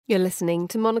You're listening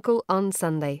to Monocle on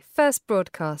Sunday, first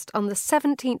broadcast on the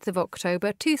 17th of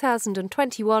October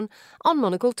 2021 on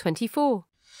Monocle 24.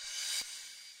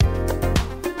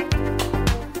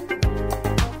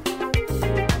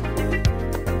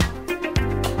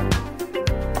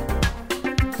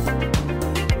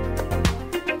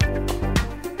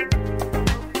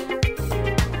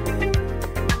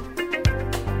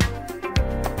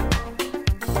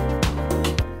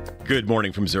 Good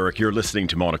morning from Zurich. You're listening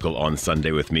to Monocle on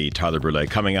Sunday with me, Tyler Brûlé.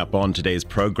 Coming up on today's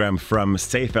programme from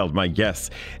Seefeld, my guests,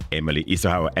 Emily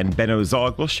Isahauer and Benno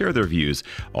Zog, will share their views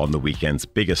on the weekend's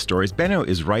biggest stories. Benno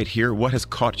is right here. What has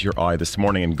caught your eye this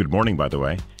morning? And good morning, by the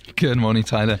way. Good morning,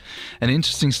 Tyler. An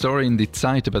interesting story in the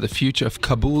Zeit about the future of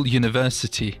Kabul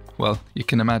University. Well, you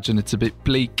can imagine it's a bit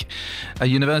bleak. A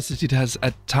university that has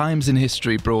at times in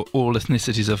history brought all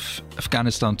ethnicities of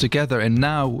Afghanistan together, and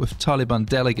now with Taliban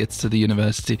delegates to the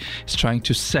university, is trying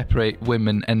to separate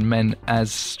women and men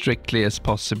as strictly as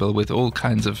possible with all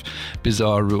kinds of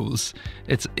bizarre rules.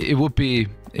 It's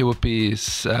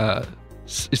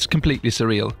completely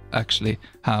surreal, actually,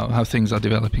 how things are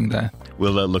developing there.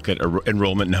 We'll look at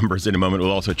enrollment numbers in a moment.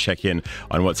 We'll also check in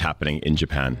on what's happening in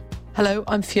Japan. Hello,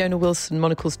 I'm Fiona Wilson,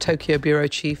 Monocle's Tokyo Bureau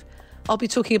Chief. I'll be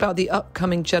talking about the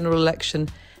upcoming general election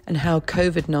and how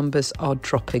COVID numbers are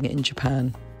dropping in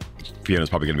Japan. Fiona's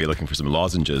probably going to be looking for some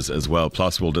lozenges as well.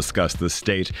 Plus, we'll discuss the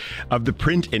state of the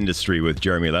print industry with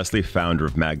Jeremy Leslie, founder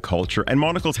of Mag Culture. And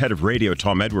Monocle's head of radio,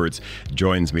 Tom Edwards,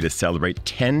 joins me to celebrate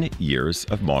 10 years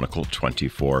of Monocle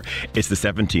 24. It's the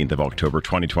 17th of October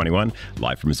 2021.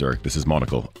 Live from Zurich, this is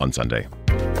Monocle on Sunday.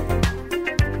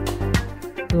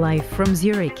 Live from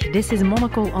Zurich, this is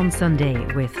Monocle on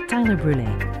Sunday with Tyler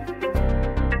Brûlé.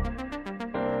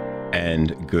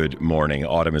 And good morning.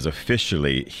 Autumn is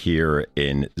officially here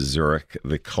in Zurich.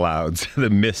 The clouds, the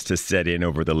mist has set in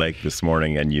over the lake this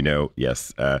morning. And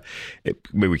yes,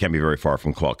 we can't be very far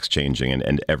from clocks changing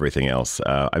and everything else.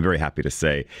 I'm very happy to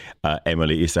say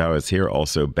Emily Isahauer is here.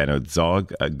 Also, Benno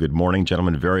Zog. Good morning,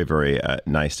 gentlemen. Very, very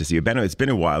nice to see you. Benno, it's been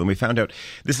a while. And we found out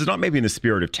this is not maybe in the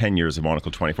spirit of 10 years of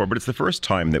Monocle 24, but it's the first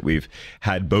time that we've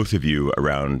had both of you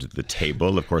around the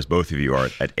table. Of course, both of you are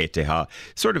at ETH,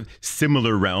 sort of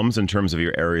similar realms in terms of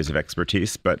your areas of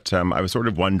expertise, but I was sort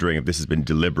of wondering if this has been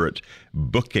deliberate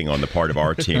booking on the part of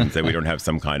our teams, that we don't have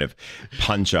some kind of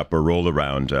punch up or roll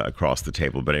around across the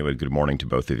table. But anyway, good morning to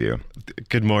both of you.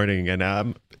 Good morning,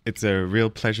 and it's a real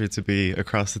pleasure to be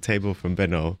across the table from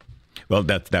Benno. Well,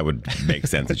 that would make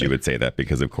sense that you would say that,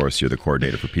 because, of course, you're the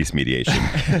coordinator for peace mediation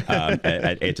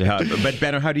at ETH. But,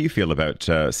 Benno, how do you feel about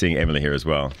seeing Emily here as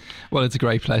well? Well, it's a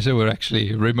great pleasure. We're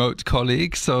actually remote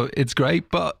colleagues, so it's great.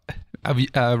 But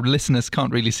our listeners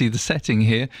can't really see the setting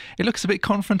here. It looks a bit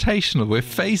confrontational. We're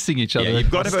facing each other. Yeah, you've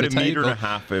got about a metre and a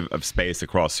half of space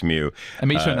across from you. A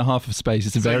metre and a half of space.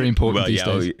 It's very important these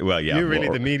days. You're really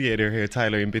the mediator here,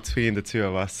 Tyler, in between the two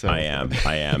of us. So. I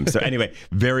am. So anyway,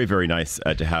 very, very nice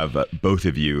to have both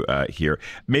of you here.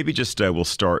 Maybe just we'll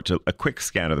start a quick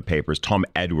scan of the papers. Tom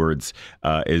Edwards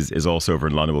is also over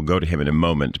in London. We'll go to him in a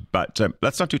moment. But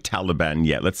let's not do Taliban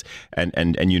yet.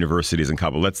 And universities in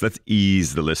Kabul. Let's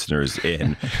ease the listeners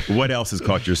in. What else has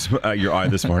caught your eye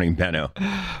this morning, Benno?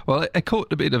 Well, I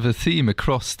caught a bit of a theme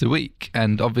across the week,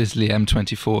 and obviously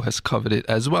M24 has covered it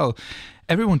as well.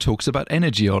 Everyone talks about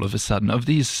energy all of a sudden, of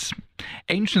these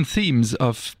ancient themes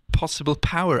of possible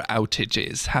power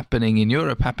outages happening in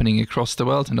Europe, happening across the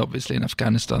world, and obviously in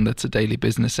Afghanistan, that's a daily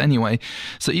business anyway.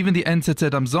 So even the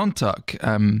NZZ am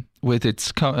Sonntag, with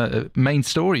its main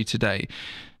story today,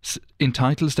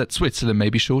 entitles that Switzerland may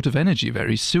be short of energy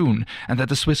very soon, and that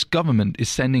the Swiss government is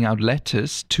sending out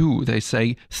letters to, they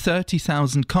say,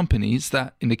 30,000 companies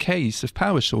that, in the case of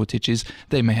power shortages,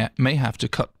 they may have to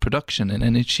cut production and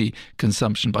energy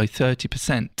consumption by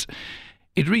 30%.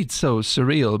 It reads so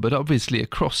surreal, but obviously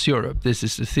across Europe, this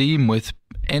is the theme, with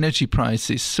energy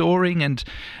prices soaring and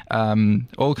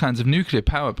all kinds of nuclear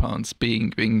power plants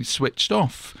being switched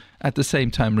off. At the same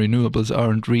time, renewables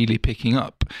aren't really picking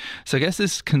up. So I guess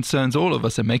this concerns all of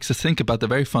us and makes us think about the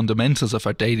very fundamentals of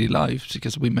our daily lives,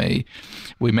 because we may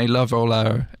love all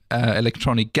our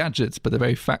electronic gadgets, but the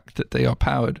very fact that they are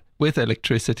powered with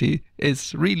electricity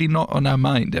is really not on our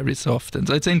mind every so often.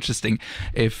 So it's interesting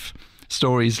if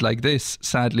stories like this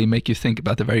sadly make you think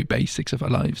about the very basics of our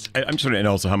lives. I'm just wondering, and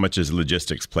also how much does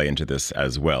logistics play into this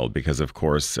as well? Because, of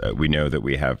course, we know that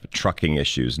we have trucking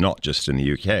issues, not just in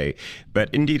the UK,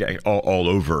 but indeed all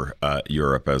over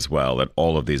Europe as well, and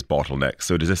all of these bottlenecks.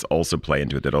 So does this also play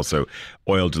into it, that also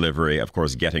oil delivery, of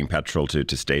course, getting petrol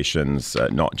to stations,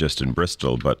 not just in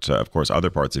Bristol, but, of course, other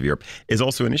parts of Europe, is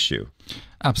also an issue?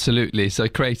 Absolutely. So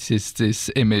it creates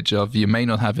this image of you may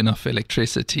not have enough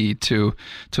electricity to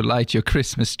light your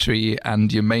Christmas tree,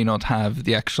 and you may not have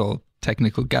the actual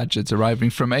technical gadgets arriving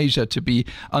from Asia to be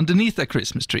underneath a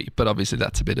Christmas tree. But obviously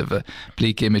that's a bit of a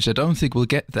bleak image. I don't think we'll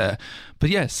get there. But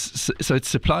yes, so it's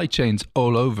supply chains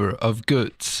all over of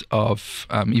goods, of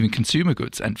even consumer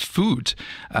goods and food,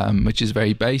 which is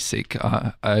very basic.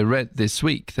 I read this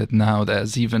week that now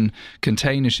there's even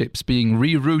container ships being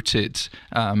rerouted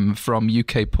from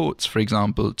UK ports, for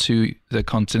example, to the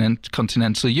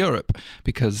continental Europe,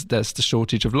 because there's the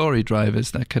shortage of lorry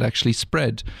drivers that could actually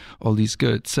spread all these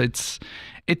goods. So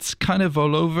it's kind of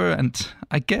all over, and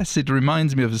I guess it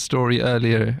reminds me of a story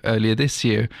earlier this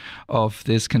year of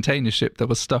this container ship that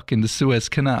was stuck in the Suez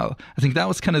Canal. I think that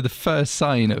was kind of the first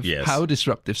sign of how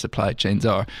disruptive supply chains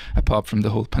are, apart from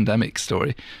the whole pandemic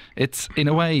story. It's, in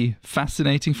a way,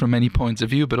 fascinating from many points of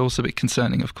view, but also a bit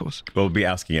concerning, of course. We'll be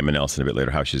asking Emma Nelson a bit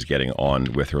later how she's getting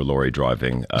on with her lorry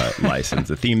driving license,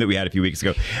 a theme that we had a few weeks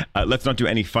ago. Let's not do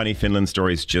any funny Finland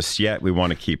stories just yet. We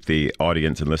want to keep the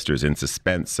audience and listeners in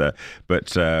suspense.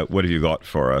 But what have you got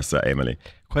for us, Emily?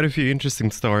 Quite a few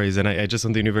interesting stories, and I just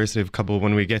on the University of Kabul,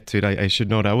 when we get to it, I should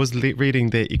note I was reading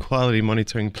the equality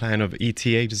monitoring plan of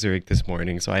ETH Zurich this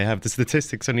morning, so I have the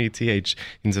statistics on ETH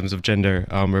in terms of gender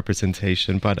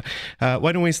representation. But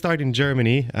why don't we start in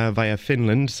Germany via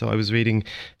Finland? So I was reading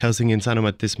Helsingin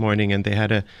Sanomat this morning, and they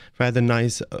had a rather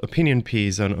nice opinion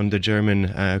piece on the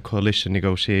German coalition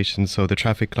negotiations, so the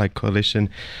traffic light coalition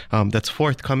that's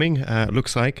forthcoming,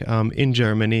 looks like, in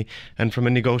Germany. And from a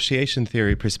negotiation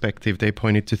theory perspective, they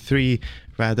pointed to three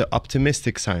rather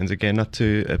optimistic signs, again, not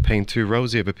to paint too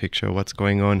rosy of a picture of what's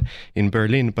going on in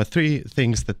Berlin, but three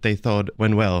things that they thought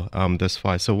went well thus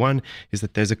far. So one is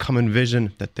that there's a common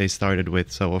vision that they started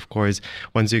with. So of course,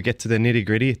 once you get to the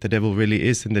nitty-gritty, the devil really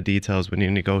is in the details when you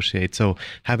negotiate. So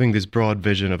having this broad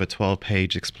vision of a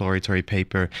 12-page exploratory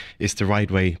paper is the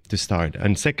right way to start.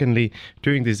 And secondly,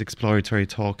 during these exploratory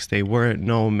talks, there were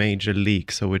no major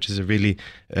leaks, so which is a really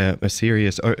a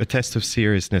serious, or a test of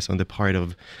seriousness on the part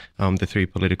of the three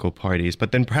political parties.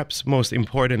 But then perhaps most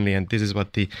importantly, and this is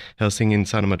what the Helsingin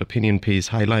Sanomat opinion piece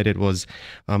highlighted, was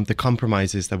the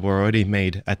compromises that were already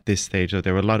made at this stage. So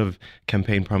there were a lot of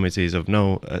campaign promises of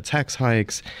no tax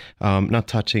hikes, not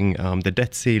touching the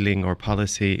debt ceiling or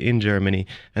policy in Germany.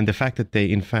 And the fact that they,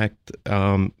 in fact,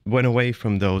 went away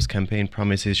from those campaign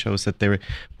promises shows that they were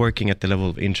working at the level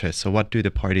of interest. So what do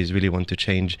the parties really want to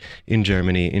change in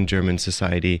Germany, in German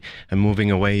society, and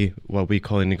moving away what we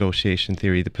call in negotiation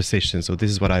theory the position. So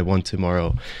this is what I want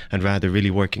tomorrow, and rather really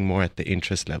working more at the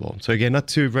interest level. So again, not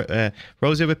too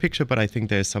rosy of a picture, but I think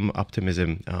there's some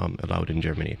optimism allowed in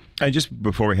Germany. And just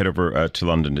before we head over to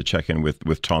London to check in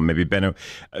with Tom, maybe Benno,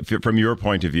 from your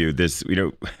point of view, this,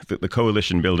 the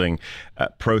coalition building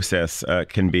process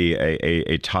can be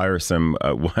a tiresome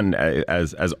one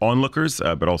as onlookers,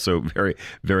 but also very,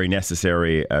 very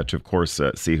necessary to, of course,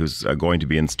 see who's going to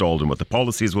be installed and what the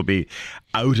policies will be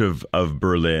out of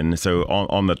Berlin. So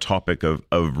on the topic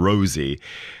of Rosie,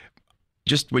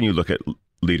 just when you look at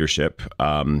leadership,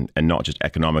 and not just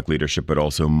economic leadership, but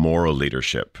also moral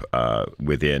leadership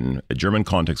within a German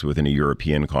context, within a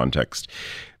European context,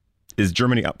 is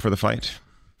Germany up for the fight?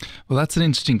 Well, that's an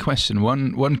interesting question.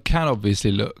 One can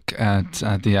obviously look at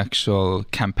the actual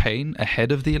campaign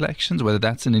ahead of the elections, whether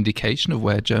that's an indication of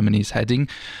where Germany is heading,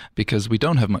 because we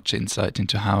don't have much insight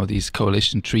into how these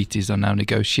coalition treaties are now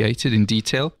negotiated in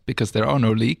detail, because there are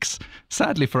no leaks.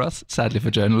 Sadly for us, sadly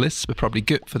for journalists, but probably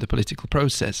good for the political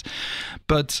process.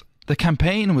 But the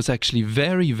campaign was actually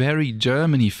very, very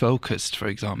Germany-focused, for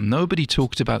example. Nobody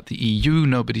talked about the EU,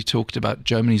 nobody talked about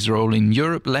Germany's role in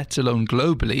Europe, let alone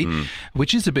globally,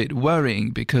 which is a bit worrying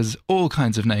because all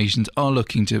kinds of nations are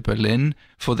looking to Berlin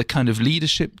for the kind of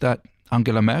leadership that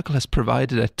Angela Merkel has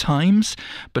provided at times.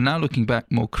 But now looking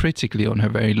back more critically on her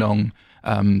very long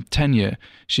tenure,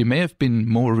 she may have been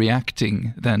more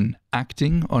reacting than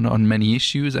acting on many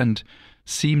issues, and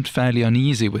seemed fairly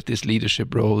uneasy with this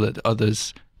leadership role that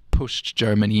others pushed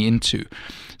Germany into.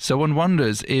 So one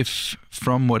wonders if,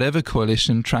 from whatever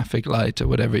coalition, traffic light or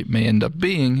whatever it may end up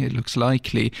being, it looks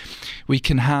likely, we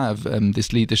can have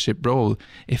this leadership role.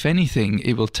 If anything,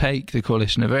 it will take the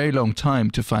coalition a very long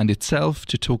time to find itself,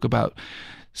 to talk about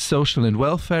social and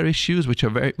welfare issues, which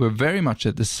were very much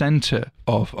at the center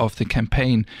of the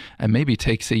campaign, and maybe it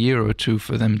takes a year or two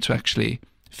for them to actually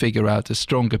figure out a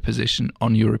stronger position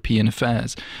on European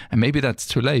affairs. And maybe that's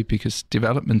too late because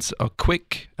developments are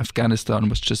quick. Afghanistan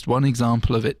was just one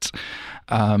example of it.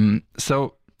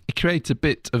 So it creates a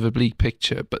bit of a bleak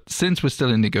picture. But since we're still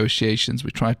in negotiations,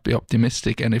 we try to be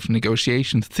optimistic. And if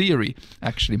negotiation theory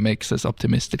actually makes us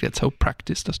optimistic, let's hope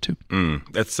practice does too.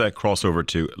 Let's cross over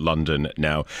to London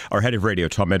now. Our head of radio,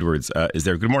 Tom Edwards, is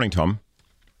there. Good morning, Tom.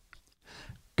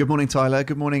 Good morning, Tyler.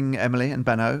 Good morning, Emily and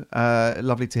Benno.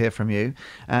 Lovely to hear from you.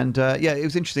 And it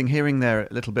was interesting hearing there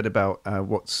a little bit about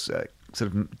what's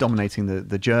sort of dominating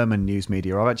the German news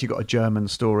media. I've actually got a German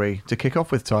story to kick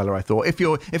off with, Tyler, I thought.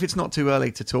 If it's not too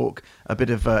early to talk a bit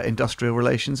of industrial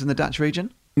relations in the Dutch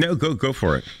region. No, go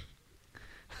for it.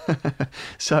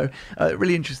 So, a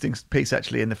really interesting piece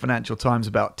actually in the Financial Times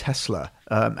about Tesla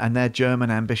and their German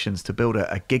ambitions to build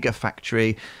a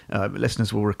gigafactory.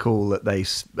 Listeners will recall that they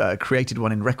created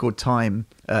one in record time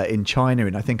in China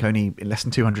in, I think, only in less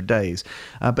than 200 days.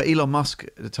 But Elon Musk,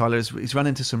 Tyler, he's run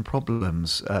into some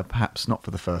problems, perhaps not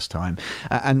for the first time.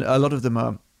 And a lot of them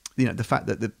are, the fact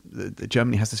that the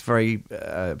Germany has this very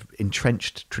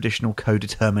entrenched traditional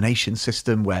co-determination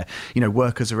system where,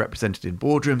 workers are represented in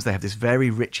boardrooms. They have this very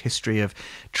rich history of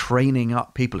training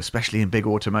up people, especially in big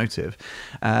automotive.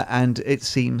 And it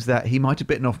seems that he might have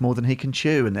bitten off more than he can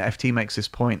chew. And the FT makes this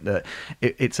point that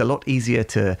it's a lot easier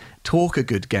to talk a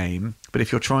good game. But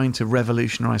if you're trying to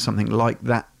revolutionize something like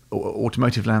that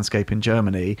automotive landscape in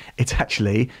Germany, it's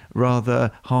actually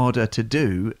rather harder to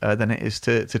do than it is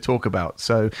to talk about.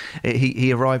 So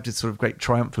he arrived at sort of great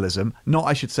triumphalism, not,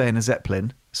 I should say, in a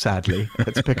Zeppelin, sadly,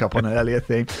 to pick up on an earlier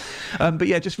theme. But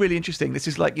yeah, just really interesting. This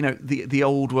is like, the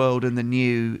old world and the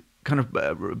new kind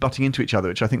of butting into each other,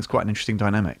 which I think is quite an interesting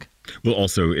dynamic. Well,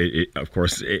 also, of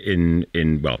course, in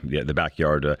the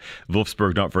backyard,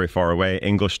 Wolfsburg not very far away,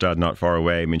 Ingolstadt not far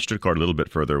away. I mean, Stuttgart a little bit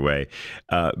further away.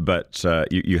 But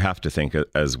you have to think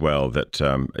as well that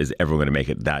is everyone going to make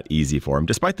it that easy for him?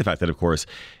 Despite the fact that, of course,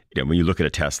 when you look at a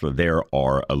Tesla, there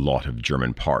are a lot of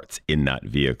German parts in that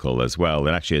vehicle as well.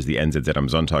 And actually, as the NZZ am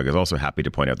Sonntag is also happy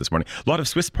to point out this morning, a lot of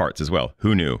Swiss parts as well.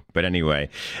 Who knew? But anyway,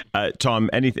 Tom,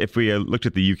 if we looked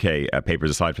at the UK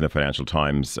papers, aside from the Financial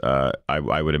Times,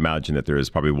 I would imagine that there is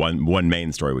probably one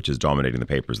main story which is dominating the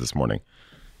papers this morning.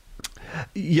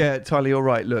 Yeah, Tyler, you're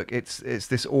right. Look, it's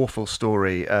this awful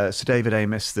story. Sir David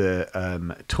Amess,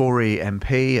 the Tory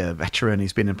MP, a veteran,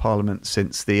 he's been in Parliament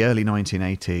since the early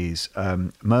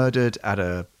 1980s, murdered at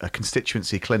a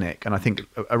constituency clinic. And I think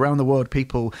around the world,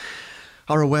 people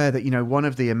are aware that, one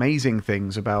of the amazing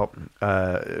things about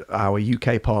our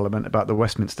UK Parliament, about the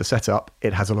Westminster setup,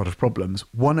 it has a lot of problems.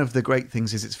 One of the great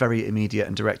things is it's very immediate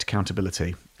and direct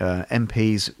accountability.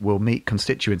 MPs will meet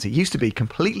constituents. It used to be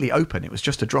completely open. It was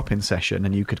just a drop-in session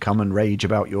and you could come and rage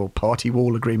about your party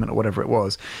wall agreement or whatever it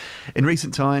was. In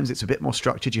recent times, it's a bit more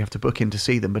structured. You have to book in to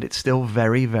see them, but it's still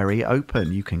very, very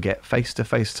open. You can get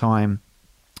face-to-face time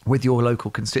with your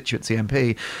local constituency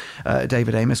MP.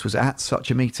 David Amess was at such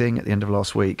a meeting at the end of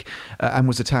last week and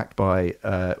was attacked by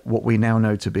what we now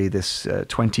know to be this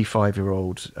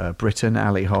 25-year-old Briton,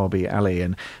 Ali Harbi Ali.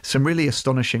 And some really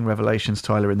astonishing revelations,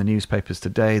 Tyler, in the newspapers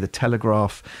today. The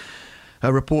Telegraph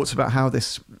reports about how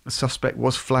this suspect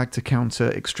was flagged to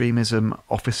counter extremism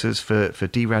officers for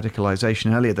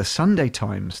de-radicalisation earlier. The Sunday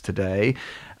Times today,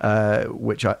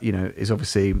 which is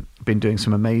obviously been doing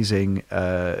some amazing,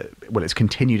 it's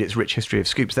continued its rich history of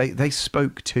scoops. They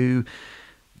spoke to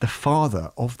the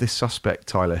father of this suspect,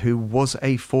 Tyler, who was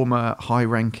a former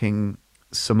high-ranking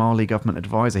Somali government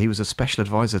advisor. He was a special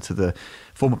advisor to the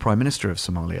former Prime Minister of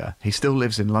Somalia. He still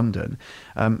lives in London.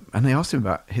 And they asked him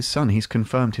about his son. He's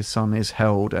confirmed his son is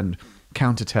held, and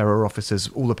counter-terror officers,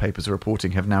 all the papers are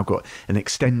reporting, have now got an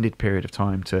extended period of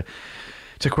time to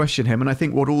question him. And I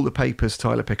think what all the papers,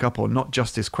 Tyler, pick up on, not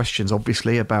just is questions,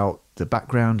 obviously, about the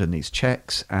background and these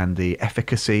checks and the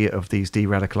efficacy of these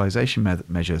de-radicalisation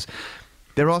measures.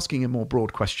 They're asking a more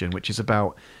broad question, which is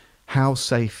about how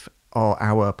safe are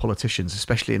our politicians,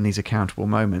 especially in these accountable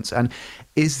moments? And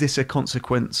is this a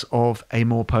consequence of a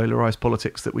more polarised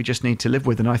politics that we just need to live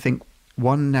with? And I think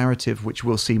one narrative which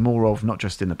we'll see more of, not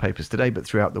just in the papers today, but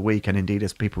throughout the week, and indeed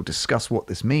as people discuss what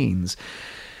this means,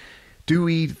 do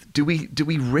we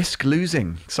risk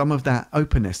losing some of that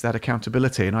openness, that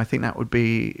accountability? And I think that would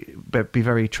be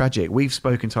very tragic. We've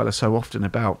spoken, Tyler, so often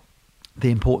about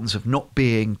the importance of not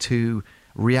being too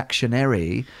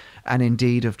reactionary, and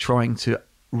indeed of trying to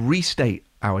restate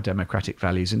our democratic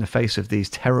values in the face of these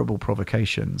terrible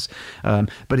provocations. But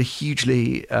a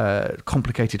hugely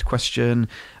complicated question.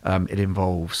 It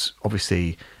involves,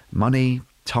 obviously, money,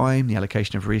 time, the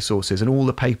allocation of resources, and all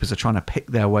the papers are trying to pick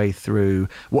their way through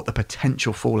what the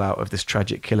potential fallout of this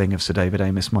tragic killing of Sir David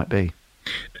Amess might be.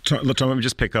 Tom, let me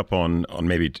just pick up on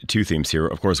maybe two themes here.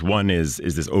 Of course, one is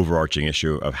this overarching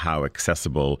issue of how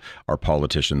accessible our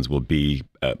politicians will be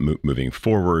moving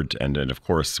forward. And of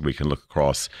course, we can look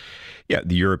across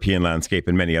the European landscape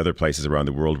and many other places around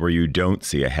the world where you don't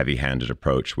see a heavy-handed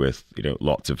approach with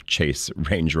lots of chase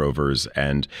Range Rovers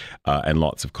and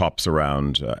lots of cops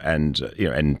around.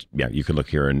 You can look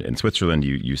here in Switzerland,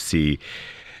 you see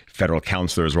federal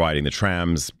councillors riding the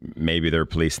trams. Maybe there are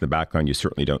police in the background. You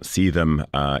certainly don't see them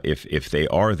if they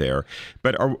are there.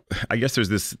 But I guess there's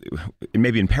this,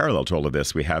 maybe in parallel to all of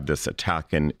this, we have this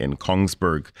attack in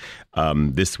Kongsberg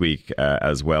this week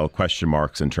as well, question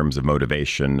marks in terms of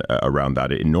motivation around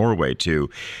that in Norway too.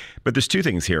 But there's two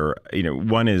things here.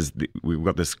 One is we've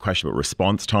got this question about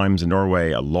response times in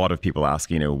Norway. A lot of people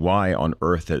asking, why on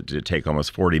earth did it take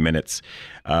almost 40 minutes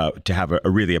to have a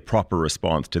really proper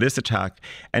response to this attack?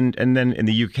 And then in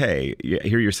the UK,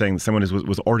 here you're saying someone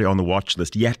was already on the watch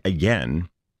list yet again.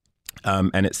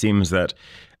 And it seems that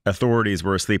authorities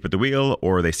were asleep at the wheel,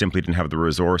 or they simply didn't have the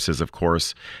resources, of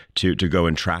course, to go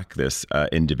and track this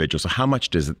individual. So how much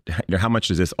does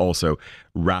this also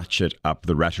ratchet up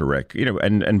the rhetoric,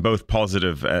 and both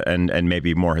positive and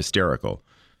maybe more hysterical?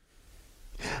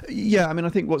 Yeah, I mean, I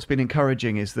think what's been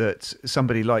encouraging is that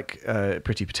somebody like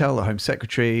Priti Patel, the Home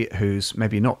Secretary, who's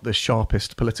maybe not the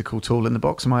sharpest political tool in the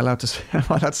box. Am I allowed to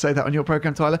say that on your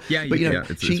programme, Tyler? Yeah, but,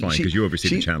 it's fine because you oversee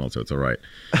the channel, so it's all right.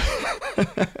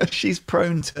 She's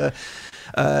prone to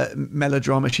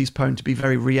melodrama. She's prone to be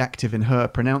very reactive in her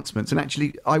pronouncements. And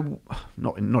actually, I'm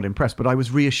not impressed, but I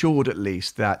was reassured at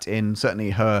least that in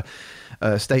certainly her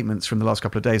statements from the last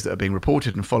couple of days that are being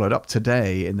reported and followed up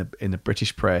today in the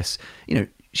British press,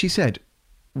 she said,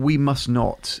 we must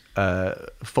not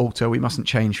falter. We mustn't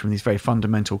change from these very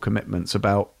fundamental commitments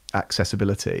about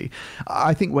accessibility.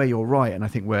 I think where you're right, and I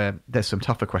think where there's some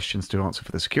tougher questions to answer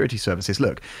for the security services.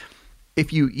 Look,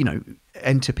 if you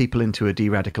enter people into a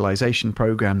de-radicalization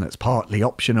program that's partly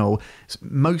optional,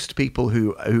 most people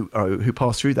who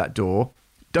pass through that door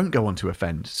don't go on to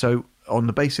offend. So on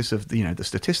the basis of the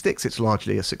statistics, it's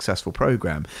largely a successful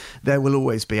program. There will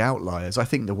always be outliers. I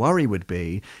think the worry would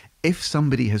be if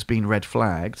somebody has been red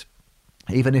flagged,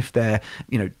 even if their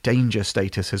danger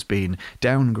status has been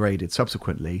downgraded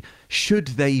subsequently, should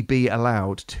they be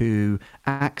allowed to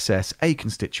access a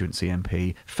constituency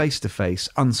MP face-to-face,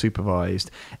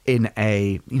 unsupervised, in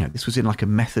a, this was in like a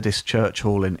Methodist church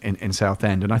hall in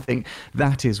Southend. And I think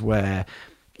that is where,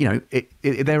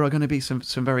 there are going to be some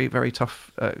very, very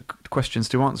tough questions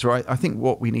to answer. I think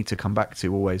what we need to come back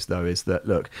to always, though, is that,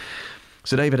 look,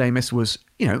 Sir David Amess was,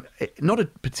 not a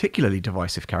particularly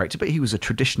divisive character, but he was a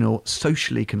traditional,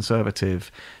 socially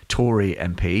conservative Tory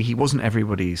MP. He wasn't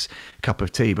everybody's cup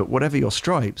of tea, but whatever your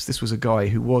stripes, this was a guy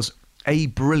who was a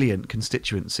brilliant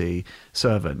constituency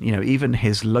servant. Even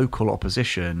his local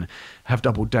opposition have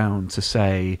doubled down to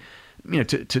say,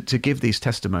 to give these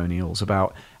testimonials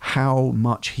about how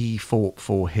much he fought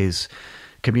for his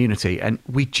community. And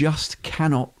we just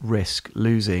cannot risk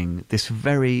losing this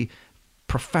very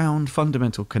profound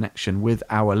fundamental connection with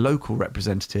our local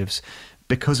representatives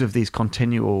because of these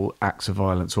continual acts of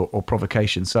violence or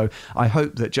provocation. So I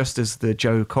hope that just as the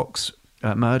Joe Cox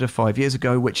murder 5 years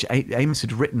ago, which Amess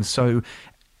had written so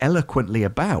eloquently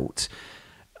about,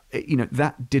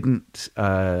 that didn't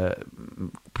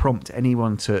prompt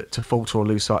anyone to falter or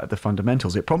lose sight of the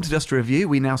fundamentals. It prompted us to review.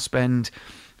 We now spent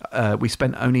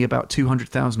only about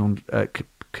 200,000 on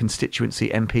constituency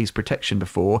MPs protection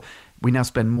before. We now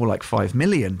spend more like £5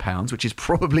 million, which is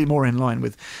probably more in line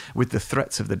with the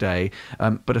threats of the day.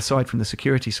 But aside from the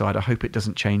security side, I hope it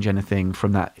doesn't change anything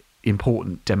from that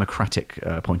important democratic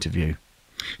point of view.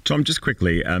 Tom, just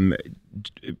quickly,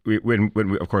 when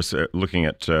we, of course, looking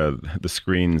at the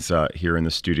screens here in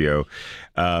the studio,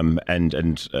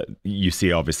 and you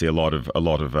see obviously a lot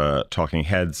of talking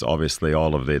heads. Obviously,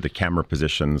 all of the camera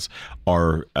positions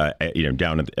are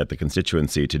down at the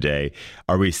constituency today.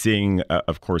 Are we seeing,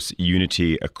 of course,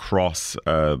 unity across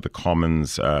the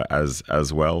Commons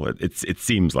as well? It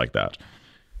seems like that.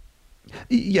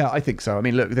 Yeah, I think so. I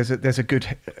mean, look, there's a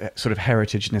good sort of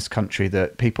heritage in this country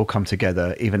that people come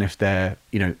together, even if they're,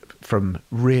 from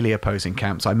really opposing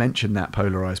camps. I mentioned that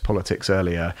polarized politics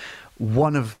earlier.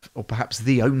 One of, or perhaps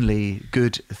the only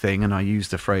good thing, and I use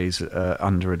the phrase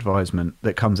under advisement,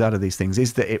 that comes out of these things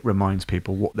is that it reminds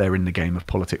people what they're in the game of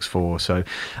politics for. So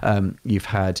you've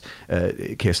had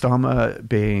Keir Starmer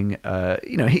being,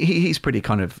 he's pretty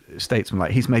kind of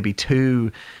statesman-like. He's maybe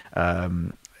too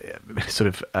sort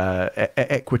of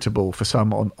equitable for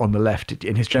some on the left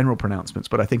in his general pronouncements,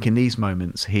 but I think in these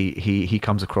moments he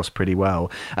comes across pretty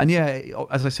well. And yeah,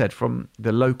 as I said, from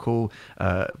the local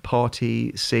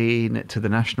party scene to the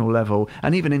national level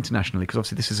and even internationally, because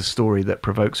obviously this is a story that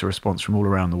provokes a response from all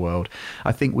around the world,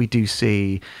 I think we do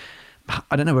see,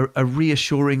 I don't know, a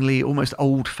reassuringly almost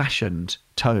old-fashioned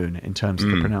tone in terms of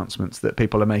the pronouncements that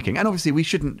people are making. And obviously we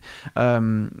shouldn't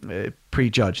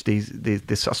prejudge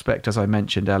the suspect, as I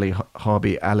mentioned, Ali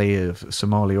Harbi Ali of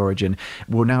Somali origin,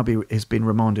 has been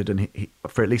remanded and he,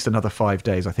 for at least another 5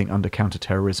 days, I think, under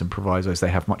counter-terrorism provisos.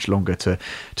 They have much longer to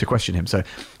question him. So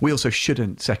we also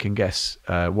shouldn't second-guess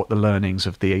what the learnings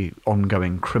of the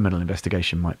ongoing criminal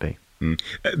investigation might be.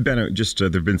 Benno, just there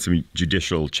have been some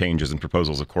judicial changes and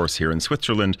proposals, of course, here in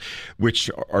Switzerland, which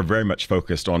are very much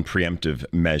focused on preemptive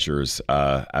measures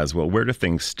as well. Where do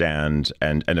things stand?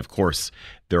 And of course,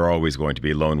 there are always going to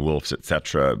be lone wolves,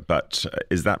 etc. But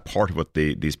is that part of what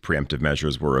these preemptive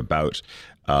measures were about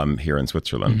here in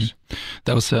Switzerland?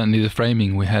 That was certainly the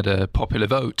framing. We had a popular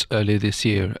vote earlier this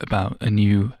year about a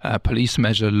new police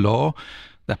measure law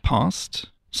that passed.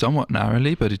 Somewhat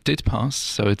narrowly, but it did pass,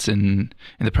 so it's in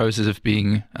the process of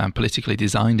being politically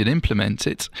designed and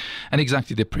implemented. And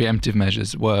exactly, the preemptive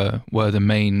measures were the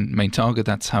main target.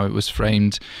 That's how it was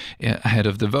framed ahead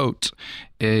of the vote.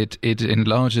 It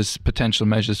enlarges potential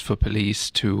measures for police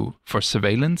for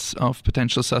surveillance of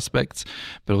potential suspects,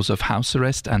 but also of house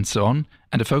arrest and so on.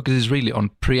 And the focus is really on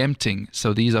preempting.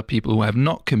 So these are people who have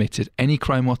not committed any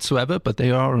crime whatsoever, but they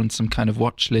are on some kind of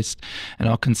watch list and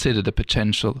are considered a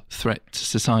potential threat to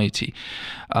society.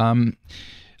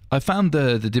 I found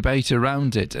the debate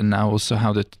around it, and now also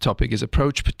how the topic is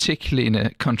approached, particularly in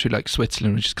a country like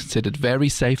Switzerland, which is considered very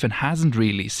safe and hasn't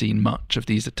really seen much of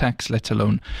these attacks, let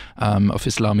alone of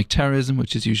Islamic terrorism,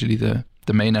 which is usually the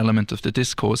main element of the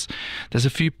discourse. There's a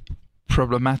few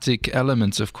problematic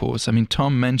elements, of course. I mean,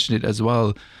 Tom mentioned it as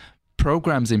well.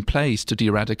 Programs in place to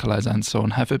de-radicalize and so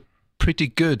on have a pretty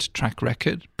good track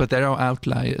record, but there are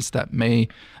outliers that may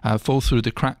fall through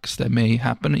the cracks, that may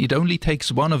happen. It only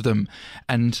takes one of them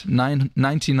and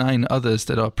 99 others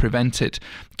that are prevented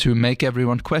to make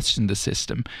everyone question the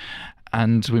system.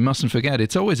 And we mustn't forget,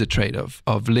 it's always a trade-off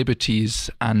of liberties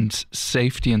and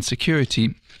safety and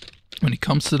security when it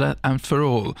comes to that, and for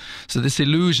all. So this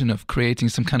illusion of creating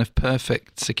some kind of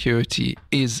perfect security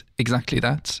is exactly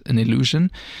that, an illusion.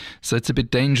 So it's a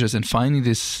bit dangerous, and finding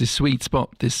this sweet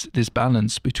spot, this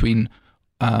balance between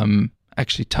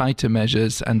actually tighter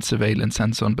measures and surveillance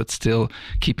and so on, but still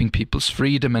keeping people's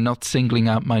freedom and not singling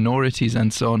out minorities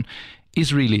and so on,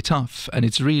 is really tough. And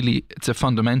it's a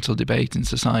fundamental debate in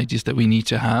societies that we need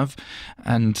to have,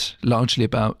 and largely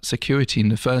about security in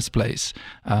the first place.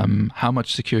 How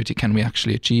much security can we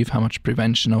actually achieve? How much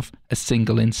prevention of a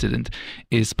single incident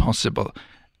is possible?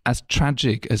 As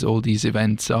tragic as all these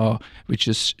events are, we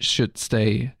just should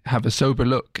have a sober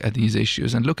look at these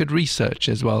issues and look at research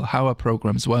as well. How are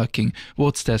programs working?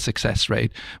 What's their success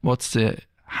rate?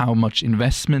 How much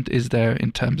investment is there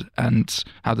in terms, and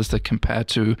how does that compare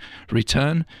to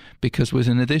return? Because with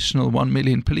an additional 1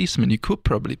 million policemen, you could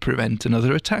probably prevent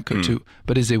another attack or two.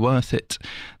 But is it worth it?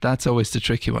 That's always the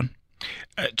tricky one.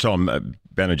 Tom,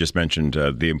 Benno just mentioned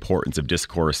the importance of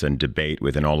discourse and debate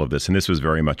within all of this. And this was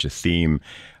very much a theme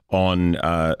on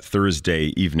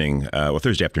Thursday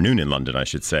afternoon in London, I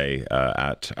should say,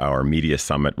 at our media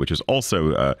summit, which was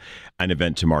also an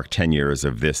event to mark 10 years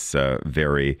of this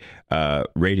very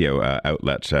radio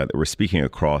outlet that we're speaking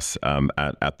across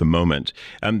at the moment.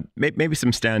 Maybe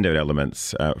some standout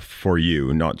elements for you.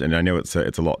 And I know it's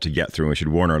a lot to get through, and we should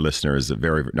warn our listeners,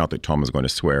 not that Tom is going to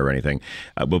swear or anything.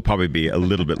 We'll probably be a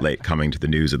little bit late coming to the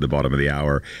news at the bottom of the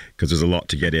hour because there's a lot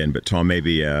to get in. But Tom,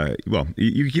 maybe,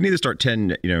 you can either start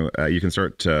 10, you can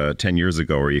start 10 years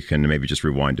ago, or you can maybe just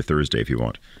rewind to Thursday if you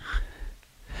want.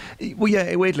 Well,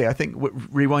 yeah, weirdly, I think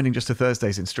rewinding just to Thursday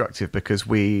is instructive because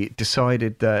we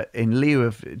decided that in lieu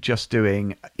of just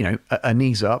doing, a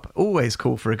knees up, always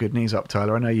call for a good knees up,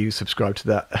 Tyler. I know you subscribe to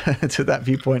that to that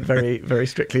viewpoint very, very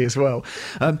strictly as well.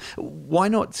 Why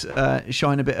not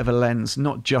shine a bit of a lens,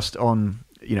 not just on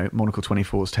Monocle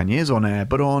 24's 10 years on air,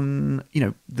 but on,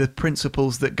 the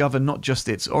principles that govern not just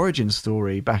its origin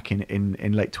story back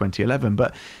in late 2011,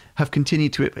 but have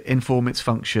continued to inform its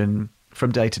function from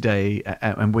day to day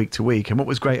and week to week. And what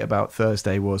was great about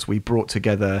Thursday was we brought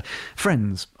together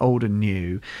friends, old and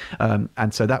new.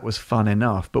 And so that was fun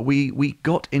enough. But we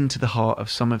got into the heart of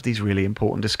some of these really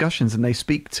important discussions, and they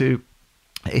speak to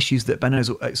issues that Benno's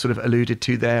sort of alluded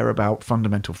to there about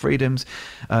fundamental freedoms.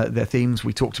 Their themes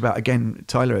we talked about, again,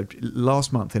 Tyler,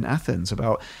 last month in Athens,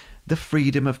 about the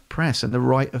freedom of press and the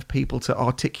right of people to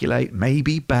articulate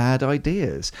maybe bad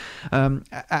ideas.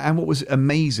 And what was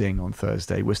amazing on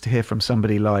Thursday was to hear from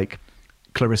somebody like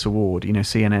Clarissa Ward,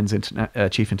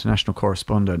 CNN's chief international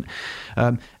correspondent.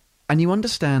 And you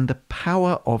understand the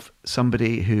power of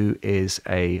somebody who is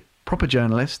a proper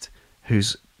journalist,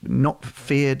 who's not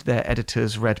feared their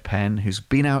editor's red pen, who's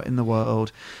been out in the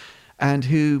world, and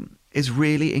who is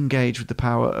really engaged with the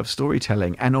power of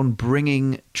storytelling and on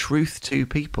bringing truth to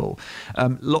people.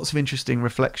 Lots of interesting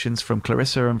reflections from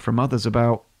Clarissa and from others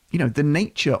about, the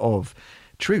nature of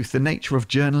truth, the nature of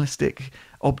journalistic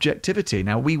objectivity.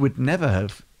 Now, we would never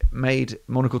have made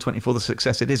Monocle 24 the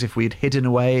success it is if we had hidden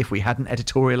away, if we hadn't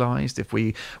editorialized, if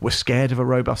we were scared of a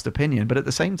robust opinion. But at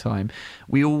the same time,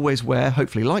 we always wear,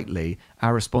 hopefully lightly,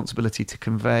 our responsibility to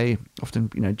convey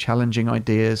often, challenging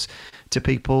ideas to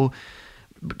people,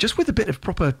 just with a bit of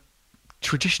proper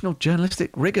traditional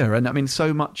journalistic rigor. And I mean,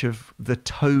 so much of the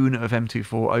tone of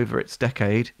M24 over its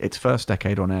first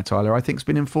decade on air, Tyler, I think has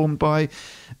been informed by,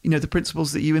 the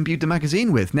principles that you imbued the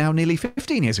magazine with now nearly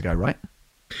 15 years ago, right?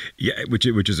 Yeah, which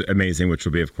is amazing, which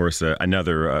will be, of course,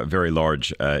 another very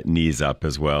large knees up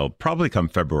as well, probably come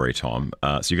February, Tom. So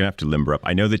you're going to have to limber up.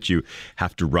 I know that you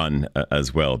have to run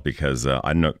as well, because I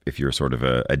don't know if you're sort of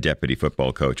a deputy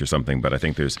football coach or something, but I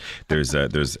think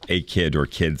there's a kid or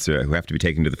kids who have to be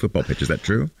taken to the football pitch. Is that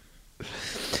true?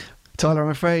 Tyler, I'm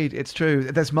afraid it's true.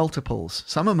 There's multiples.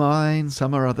 Some are mine,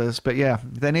 some are others. But yeah,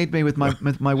 they need me with my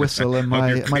whistle and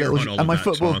my little and my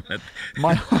football,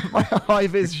 my high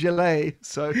vis gilet.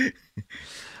 So.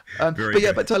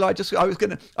 But Tyler,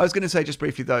 I was gonna say just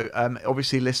briefly though.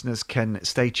 Obviously, listeners can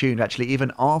stay tuned. Actually,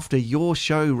 even after your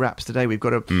show wraps today, we've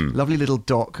got a lovely little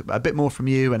doc, a bit more from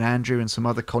you and Andrew and some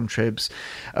other contribs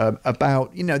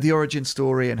about the origin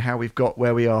story and how we've got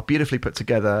where we are. Beautifully put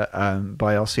together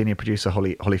by our senior producer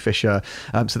Holly Fisher.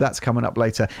 So that's coming up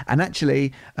later. And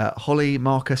actually, Holly,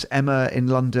 Marcus, Emma in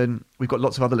London. We've got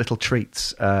lots of other little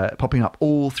treats popping up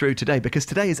all through today, because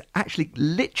today is actually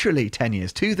literally 10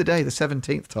 years to the day, the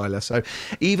 17th, Tyler. So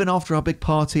even after our big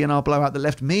party and our blowout that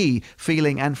left me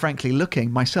feeling and frankly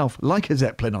looking myself like a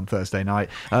Zeppelin on Thursday night,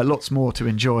 lots more to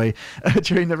enjoy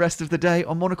during the rest of the day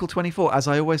on Monocle 24. As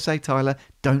I always say, Tyler,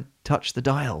 don't touch the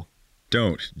dial.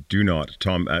 Do not.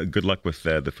 Tom, good luck with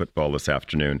the football this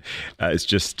afternoon. It's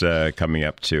just coming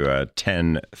up to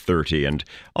 10:30 and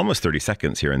almost 30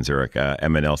 seconds here in Zurich.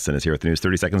 Emma Nelson is here with the news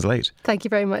 30 seconds late. Thank you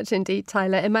very much indeed,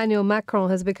 Tyler. Emmanuel Macron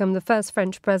has become the first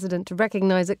French president to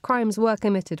recognise that crimes were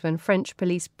committed when French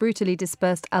police brutally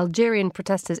dispersed Algerian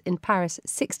protesters in Paris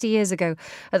 60 years ago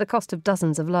at the cost of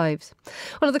dozens of lives.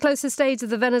 One of the closest aides of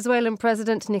the Venezuelan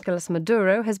president, Nicolas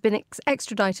Maduro, has been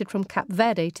extradited from Cape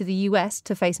Verde to the US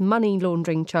to face money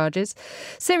laundering charges.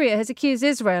 Syria has accused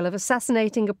Israel of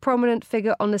assassinating a prominent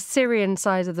figure on the Syrian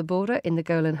side of the border in the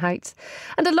Golan Heights.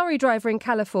 And a lorry driver in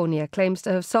California claims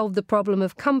to have solved the problem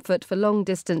of comfort for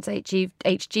long-distance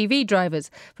HGV drivers.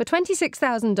 For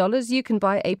 $26,000, you can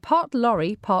buy a part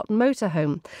lorry, part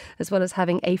motorhome. As well as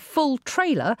having a full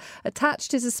trailer,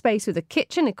 attached is a space with a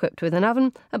kitchen equipped with an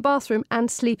oven, a bathroom and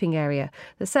sleeping area.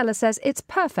 The seller says it's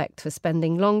perfect for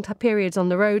spending long periods on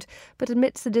the road, but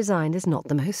admits the design is not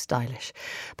the most stylish.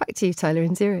 Back to you, Tyler,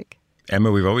 in Zurich.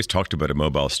 Emma, we've always talked about a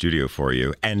mobile studio for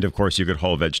you. And of course, you could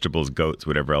haul vegetables, goats,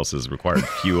 whatever else is required,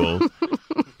 fuel.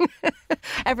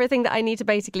 Everything that I need to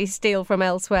basically steal from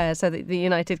elsewhere so that the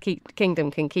United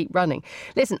Kingdom can keep running.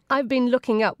 Listen, I've been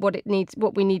looking up what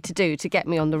we need to do to get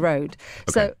me on the road.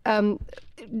 Okay. So,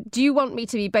 do you want me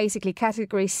to be basically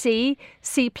category C,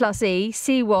 C plus E,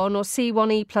 C1 or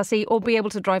C1E plus E, or be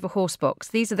able to drive a horse box?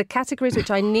 These are the categories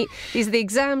which I need. These are the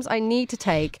exams I need to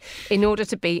take in order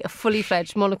to be a fully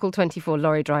fledged Monocle 24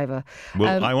 lorry driver.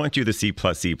 Well, I want you the C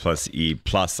plus E plus E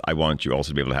plus. I want you also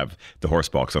to be able to have the horse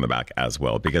box on the back as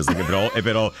well, because if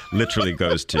it all literally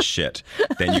goes to shit,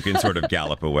 then you can sort of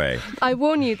gallop away. I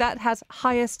warn you, that has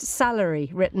highest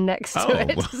salary written next to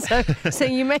it. Well. So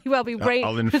you may well be.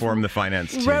 I'll inform the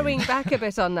finance team. Rowing back a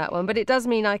bit on that one, but it does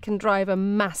mean I can drive a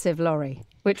massive lorry,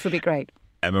 which would be great.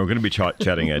 Emma, we're going to be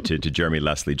chatting to Jeremy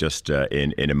Leslie just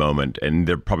in a moment, and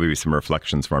there'll probably be some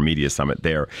reflections from our media summit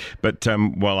there. But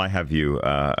while I have you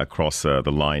across the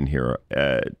line here,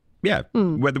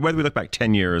 whether we look back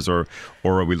 10 years or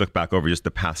we look back over just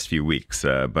the past few weeks,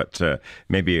 but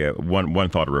maybe one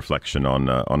thought or reflection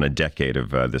on a decade of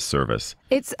this service.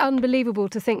 It's unbelievable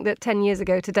to think that 10 years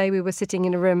ago today we were sitting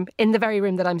in a room, in the very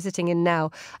room that I'm sitting in now,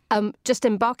 just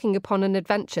embarking upon an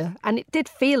adventure. And it did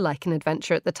feel like an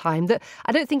adventure at the time that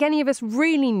I don't think any of us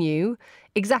really knew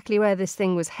exactly where this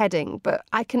thing was heading. But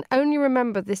I can only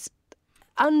remember this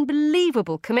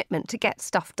unbelievable commitment to get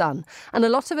stuff done. And a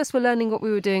lot of us were learning what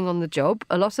we were doing on the job.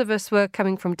 A lot of us were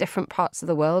coming from different parts of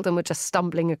the world and were just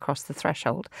stumbling across the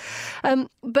threshold.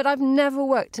 But I've never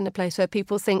worked in a place where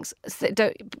people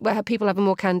where people have a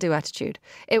more can-do attitude.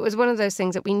 It was one of those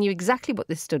things that we knew exactly what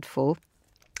this stood for.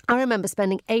 I remember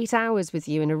spending 8 hours with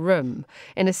you in a room,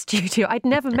 in a studio. I'd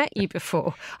never met you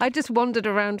before. I just wandered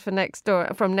around from next door,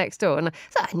 and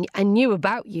I knew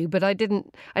about you, but I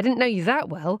didn't know you that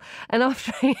well. And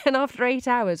after 8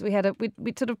 hours, we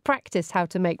sort of practiced how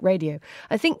to make radio.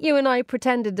 I think you and I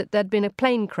pretended that there'd been a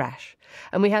plane crash,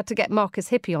 and we had to get Marcus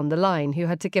Hippie on the line, who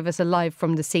had to give us a live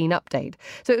from the scene update.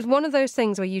 So it was one of those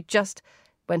things where you just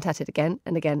went at it again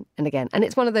and again and again. And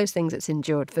it's one of those things that's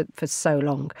endured for so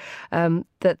long,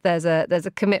 that there's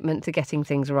a commitment to getting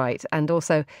things right. And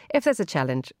also, if there's a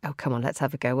challenge, oh, come on, let's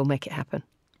have a go. We'll make it happen.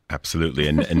 Absolutely,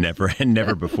 and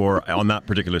never before on that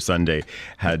particular Sunday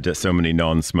had so many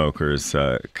non-smokers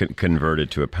converted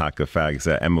to a pack of fags.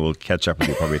 Emma will catch up with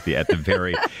you probably at the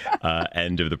very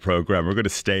end of the program. We're going to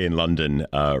stay in London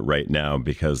right now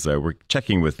because we're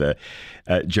checking with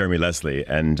Jeremy Leslie,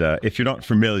 and if you're not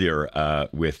familiar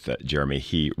with Jeremy,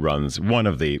 he runs one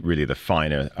of the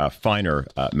finer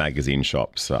magazine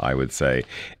shops, I would say,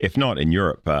 if not in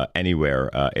Europe, anywhere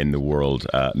in the world.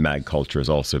 Mag culture has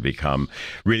also become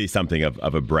really something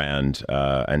of a brand,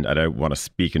 and I don't want to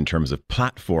speak in terms of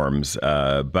platforms,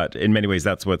 but in many ways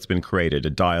that's what's been created,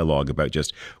 a dialogue about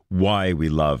just why we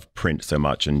love print so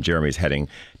much. And Jeremy's heading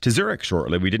to Zurich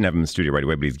shortly. We didn't have him in the studio right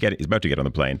away, but he's about to get on the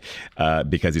plane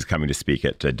because he's coming to speak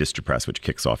at Distripress, which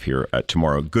kicks off here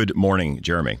tomorrow. Good morning,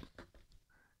 Jeremy.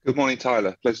 Good morning,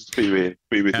 Tyler. Pleasure to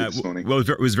be with you this morning. Well,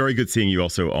 it was very good seeing you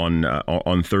also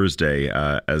on Thursday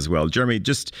as well. Jeremy,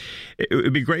 just it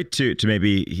would be great to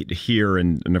maybe hear,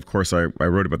 and of course I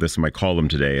wrote about this in my column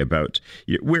today, about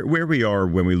where we are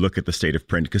when we look at the state of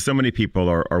print, because so many people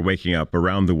are waking up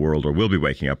around the world, or will be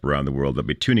waking up around the world. They'll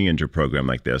be tuning into a program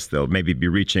like this. They'll maybe be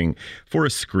reaching for a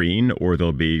screen, or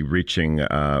they'll be reaching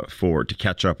to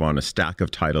catch up on a stack of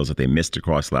titles that they missed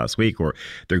across last week, or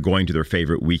they're going to their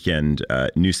favorite weekend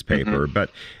newspaper. Mm-hmm.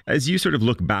 But as you sort of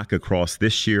look back across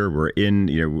this year, we're in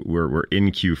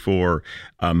Q4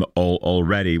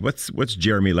 already. What's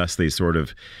Jeremy Leslie's sort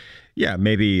of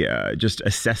just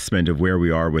assessment of where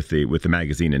we are with the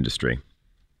magazine industry?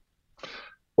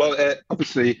 Well,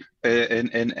 obviously,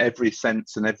 in every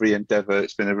sense and every endeavour,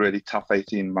 it's been a really tough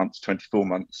 18 months, 24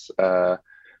 months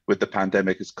with the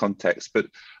pandemic as context. But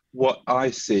what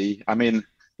I see, I mean,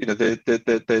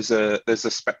 there's a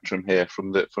spectrum here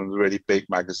from the really big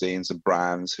magazines and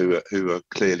brands who are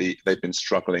clearly, they've been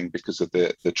struggling because of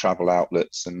the travel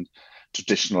outlets and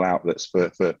traditional outlets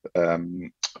for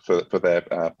their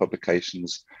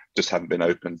publications just haven't been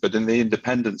open. But in the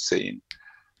independent scene,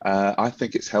 I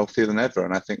think it's healthier than ever,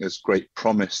 and I think there's great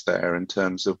promise there in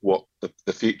terms of what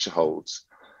the future holds,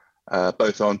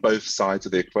 both on both sides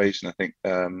of the equation. I think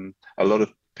a lot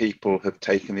of people have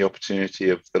taken the opportunity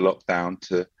of the lockdown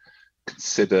to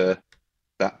consider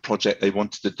that project they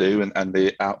wanted to do, and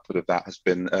the output of that has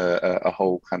been a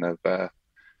whole kind of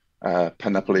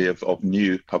panoply of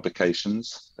new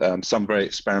publications, some very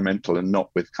experimental and not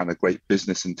with kind of great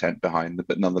business intent behind them,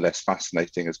 but nonetheless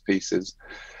fascinating as pieces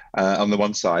on the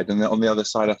one side. And on the other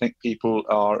side, I think people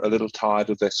are a little tired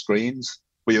of their screens.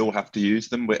 We all have to use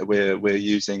them. We're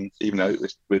using, even though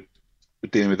we're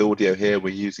dealing with audio here,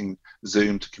 we're using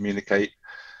Zoom to communicate.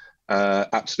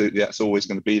 Absolutely, that's always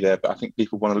going to be there. But I think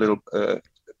people want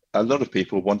a lot of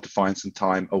people want to find some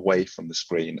time away from the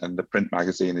screen, and the print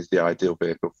magazine is the ideal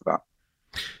vehicle for that.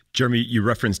 Jeremy, you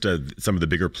referenced some of the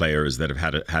bigger players that have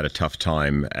had a tough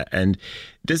time, and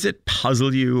does it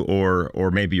puzzle you, or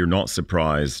maybe you're not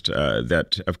surprised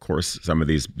that, of course, some of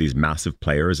these massive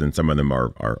players, and some of them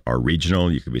are regional.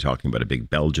 You could be talking about a big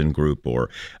Belgian group or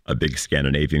a big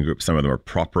Scandinavian group. Some of them are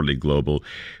properly global,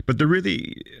 but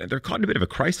they're caught in a bit of a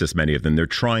crisis. Many of them, they're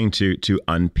trying to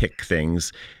unpick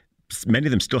things. Many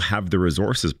of them still have the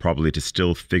resources probably to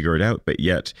still figure it out, but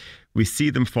yet we see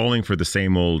them falling for the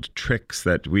same old tricks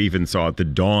that we even saw at the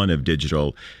dawn of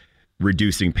digital,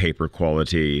 reducing paper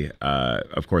quality,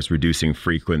 of course, reducing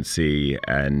frequency,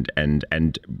 and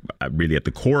really at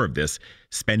the core of this,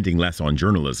 spending less on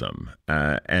journalism.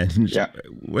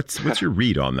 What's your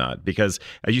read on that? Because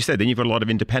as you said, then you've got a lot of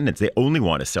independents. They only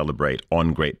want to celebrate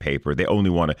on great paper. They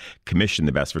only want to commission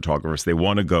the best photographers. They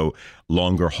want to go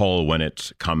longer haul when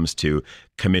it comes to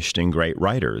commissioning great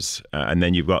writers. And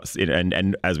then you've got,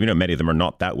 and as we know, many of them are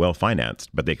not that well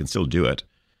financed, but they can still do it.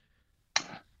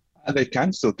 They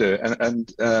can still do it,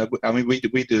 and I mean, we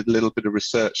did a little bit of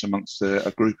research amongst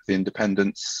a group of the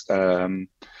independents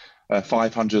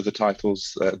 500 of the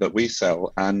titles that we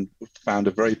sell, and found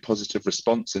a very positive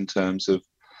response in terms of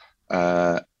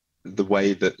the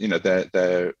way that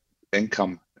their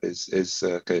income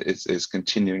is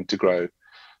continuing to grow.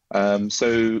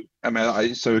 So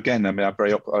again, I'm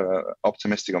very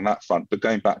optimistic on that front. But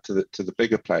going back to the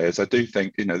bigger players, I do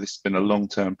think this has been a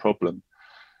long-term problem,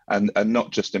 and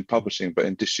not just in publishing, but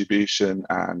in distribution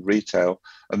and retail.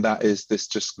 And that is this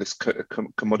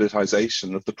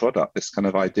commoditization of the product. This kind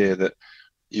of idea that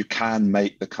you can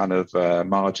make the kind of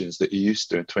margins that you used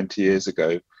to 20 years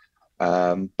ago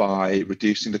by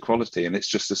reducing the quality, and it's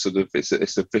just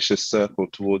it's a vicious circle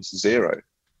towards zero.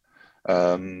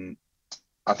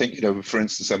 I think, for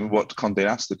instance, what Condé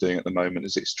Nast are doing at the moment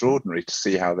is extraordinary to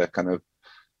see how they're kind of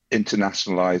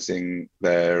internationalizing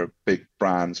their big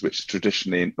brands, which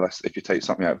traditionally, if you take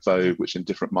something like Vogue, which in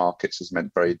different markets has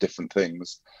meant very different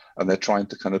things, and they're trying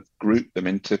to kind of group them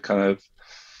into kind of,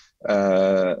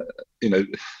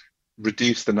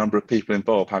 reduce the number of people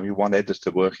involved, having one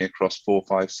editor working across 4,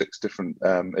 5, 6 different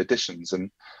editions. And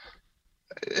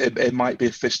it might be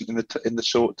efficient in the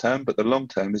short term, but the long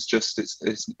term is just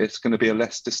it's going to be a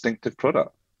less distinctive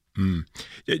product.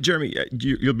 Jeremy,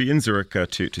 you'll be in Zurich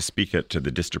to speak at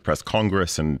the Distripress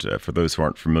Congress, and for those who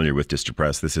aren't familiar with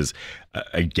Distripress, this is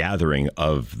a gathering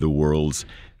of the world's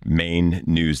main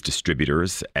news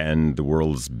distributors and the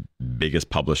world's biggest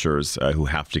publishers who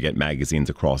have to get magazines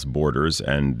across borders.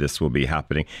 And this will be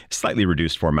happening slightly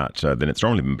reduced format than it's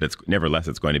normally been, but nevertheless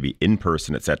it's going to be in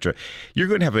person, etc. You're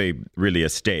going to have a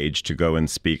stage to go and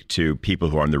speak to people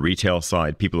who are on the retail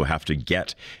side, people who have to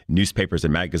get newspapers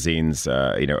and magazines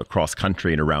across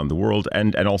country and around the world,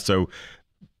 and also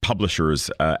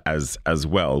publishers as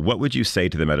well. What would you say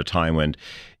to them at a time when,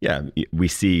 we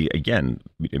see, again,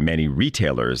 many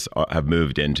retailers have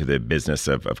moved into the business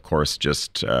of course,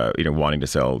 just, wanting to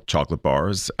sell chocolate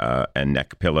bars and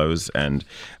neck pillows and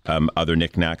other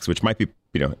knickknacks, which might be,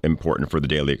 important for the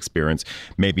daily experience,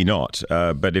 maybe not.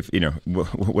 But if,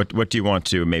 what do you want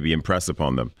to maybe impress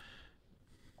upon them?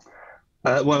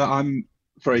 Well, I'm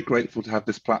very grateful to have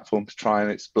this platform to try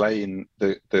and explain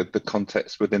the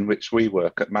context within which we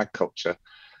work at MagCulture.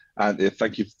 And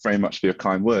thank you very much for your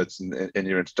kind words in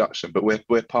your introduction. But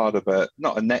we're part of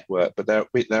not a network, but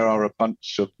there are a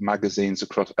bunch of magazines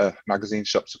across magazine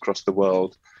shops across the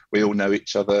world. We all know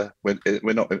each other.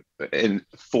 We're not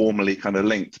formally kind of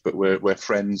linked, but we're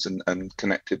friends and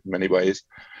connected in many ways.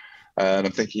 And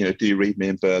I'm thinking, Do You Read Me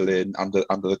in Berlin, Under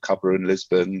the Cover in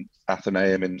Lisbon,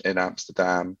 Athenaeum in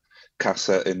Amsterdam,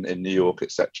 Casa in New York,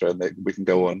 etc., and we can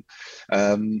go on.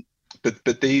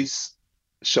 But these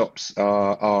shops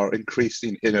are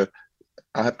increasing.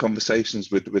 I have conversations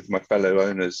with my fellow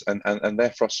owners, and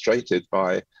they're frustrated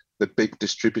by the big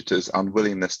distributors'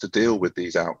 unwillingness to deal with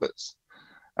these outlets,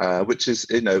 which is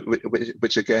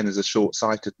which again is a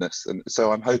short-sightedness. And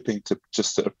so I'm hoping to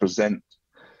just sort of present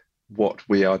what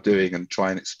we are doing and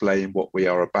try and explain what we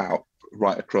are about,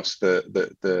 right across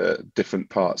the different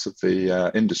parts of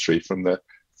the industry, from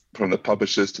the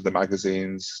publishers to the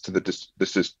magazines to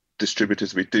the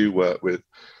distributors we do work with,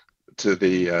 to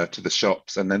the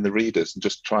shops, and then the readers, and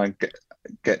just try and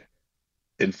get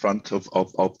in front of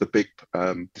the big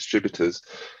distributors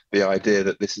the idea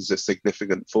that this is a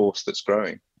significant force that's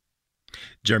growing.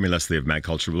 Jeremy Leslie of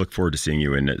MagCulture, we look forward to seeing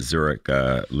you in Zurich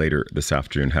later this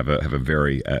afternoon. Have a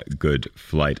very good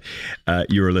flight.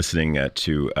 You are listening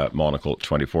to Monocle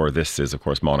 24. This is, of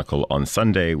course, Monocle on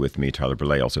Sunday with me, Tyler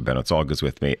Burley. Also, Bennett Zog is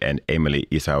with me, and Emily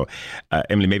Isau.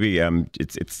 Emily, maybe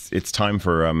it's time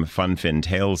for fun Finn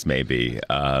tales, maybe.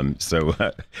 So,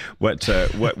 what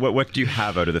do you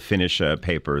have out of the Finnish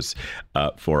papers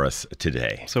for us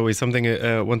today? So we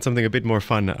want something a bit more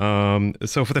fun.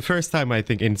 So for the first time, I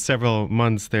think in several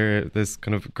months, there's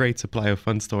kind of great supply of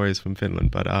fun stories from Finland,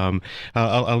 but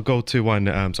I'll go to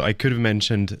one. So I could have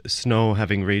mentioned snow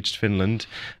having reached Finland.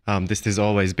 This is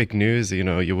always big news.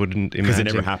 You wouldn't imagine, because it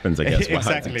never happens, I guess.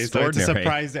 Exactly. So it's a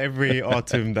surprise every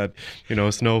autumn that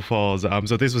snow falls.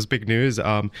 So this was big news.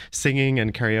 Singing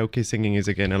and karaoke singing is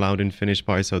again allowed in Finnish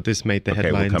bars. So this made the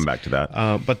headlines. We'll come back to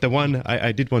that. But the one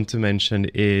I did want to mention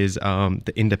is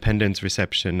the Independence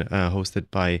reception hosted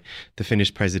by the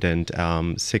Finnish president,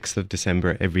 6th of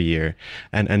December every year.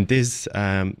 And this,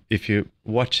 if you're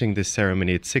watching this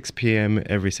ceremony at 6 p.m.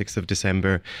 every 6th of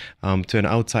December, to an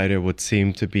outsider would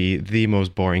seem to be the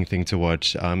most boring thing to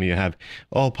watch. You have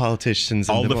all politicians.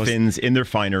 All the Finns in their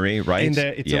finery, right?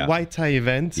 It's a white tie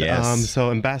event. Yes.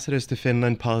 So ambassadors to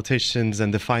Finland, politicians,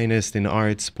 and the finest in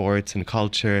art, sports, and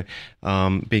culture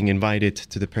being invited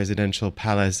to the presidential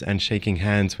palace and shaking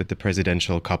hands with the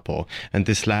presidential couple. And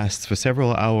this lasts for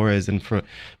several hours. And for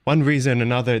one reason or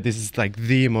another, this is like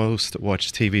the most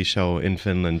watched TV show in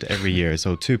Finland every year.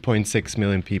 So 2.6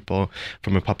 million people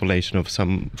from a population of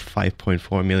some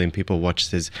 5.4 million people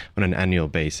watch this on an annual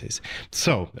basis.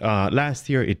 So last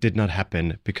year it did not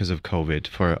happen because of COVID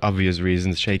for obvious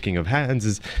reasons. Shaking of hands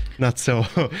is not so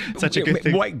such a good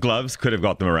thing. White gloves could have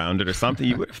got them around it or something.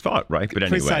 You would have thought, right? But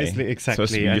anyway, precisely, exactly.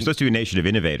 So you're supposed to be a nation of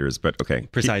innovators, but okay,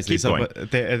 precisely. Keep going.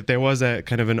 But there was a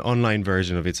kind of an online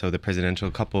version of it. So the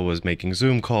presidential couple was making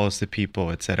Zoom calls to people,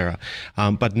 etc.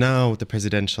 But now the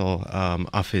presidential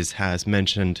office has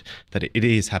mentioned that it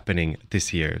is happening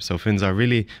this year. So Finns are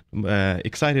really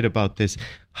excited about this.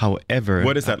 However,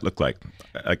 what does that look like?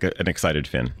 Like an excited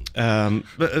Finn?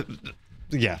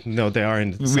 Yeah, no, they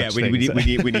aren't. We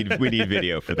need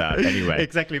video for that anyway.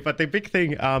 Exactly, but the big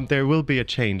thing, there will be a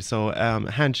change. So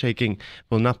handshaking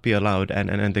will not be allowed,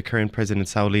 and the current president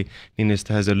Sauli Niinistö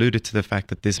has alluded to the fact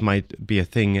that this might be a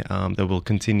thing that will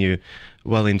continue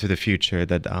well into the future.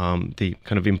 That the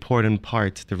kind of important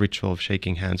part, the ritual of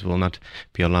shaking hands, will not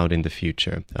be allowed in the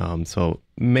future. So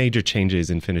major changes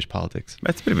in Finnish politics.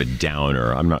 That's a bit of a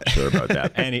downer. I'm not sure about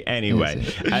that. Anyway,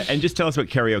 and just tell us about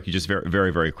karaoke, just very,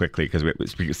 very, very quickly, because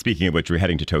speaking of which, we're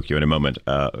heading to Tokyo in a moment.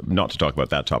 Not to talk about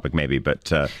that topic, maybe,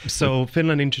 but so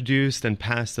Finland introduced and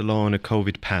passed a law on a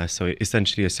COVID pass. So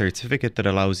essentially, a certificate that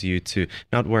allows you to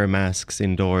not wear masks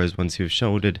indoors once you've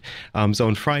showed it. So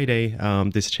on Friday,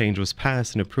 this change was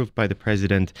passed and approved by the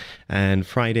president. And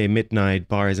Friday midnight,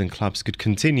 bars and clubs could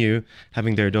continue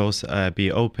having their doors be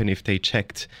open if they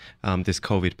checked this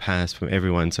COVID pass from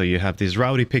everyone. So you have these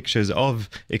rowdy pictures of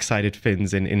excited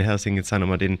Finns in Helsingin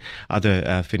Sanomat, in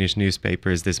other Finnish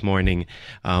newspapers this morning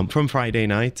from Friday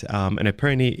night. And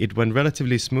apparently it went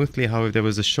relatively smoothly. However, there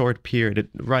was a short period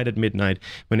right at midnight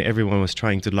when everyone was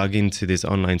trying to log into this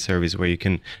online service where you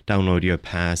can download your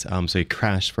pass. So it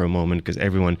crashed for a moment because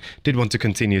everyone did want to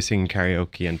continue singing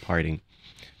karaoke and partying.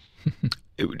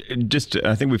 Just,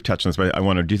 I think we've touched on this, but I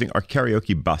wonder, do you think, are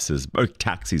karaoke buses or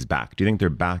taxis back? Do you think they're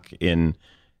back in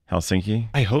Helsinki?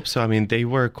 I hope so. I mean, they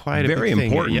were quite very a big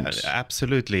important. Thing. Yeah,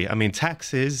 absolutely. I mean,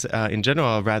 taxis in general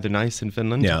are rather nice in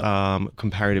Finland,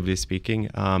 comparatively speaking.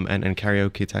 And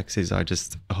karaoke taxis are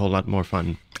just a whole lot more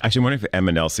fun. Actually, I wonder if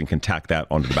Emma Nelson can tack that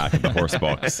onto the back of the horse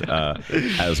box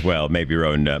as well. Maybe your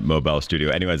own mobile studio.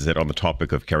 Anyway, as I said, on the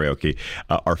topic of karaoke,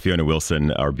 our Fiona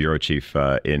Wilson, our bureau chief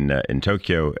in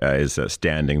Tokyo, is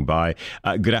standing by.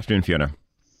 Good afternoon, Fiona.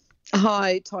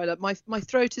 Hi, Tyler. My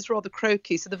throat is rather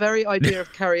croaky, so the very idea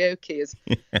of karaoke is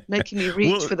making me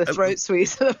reach for the throat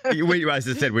squeeze. As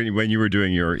I said, when you were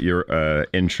doing your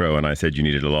intro, and I said you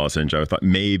needed a lozenge, I thought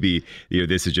maybe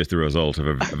this is just the result of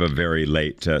a very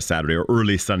late Saturday or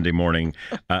early Sunday morning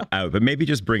out. But maybe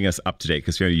just bring us up to date,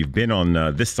 because you've been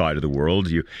on this side of the world.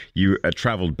 You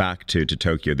traveled back to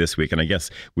Tokyo this week, and I guess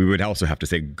we would also have to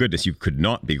say, goodness, you could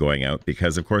not be going out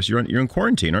because, of course, you're in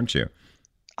quarantine, aren't you?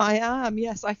 I am,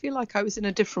 yes. I feel like I was in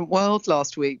a different world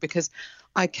last week because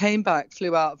I came back,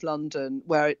 flew out of London,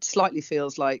 where it slightly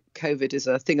feels like COVID is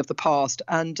a thing of the past.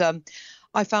 And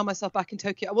I found myself back in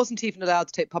Tokyo. I wasn't even allowed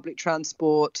to take public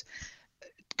transport.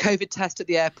 COVID test at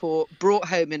the airport, brought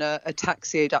home in a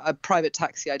private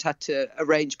taxi I'd had to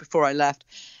arrange before I left.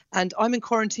 And I'm in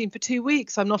quarantine for 2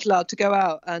 weeks. I'm not allowed to go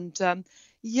out. And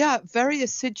very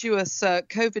assiduous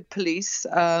COVID police.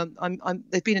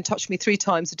 They've been in touch with me 3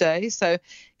 times a day. So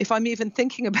if I'm even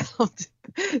thinking about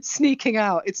sneaking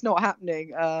out, it's not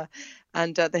happening.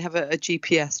 And they have a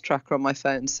GPS tracker on my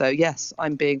phone. So yes,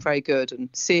 I'm being very good and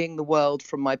seeing the world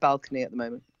from my balcony at the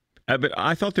moment. But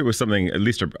I thought there was something, at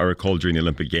least I recall during the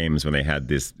Olympic Games when they had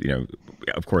this,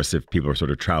 of course, if people are sort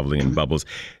of traveling in bubbles,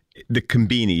 the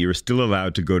Konbini, you were still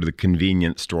allowed to go to the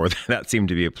convenience store. That seemed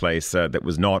to be a place that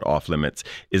was not off limits.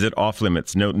 Is it off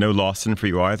limits? No Lawson for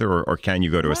you either, or can you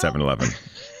go to a 7-Eleven?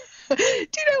 Do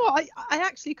you know what? I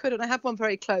actually couldn't. I have one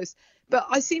very close. But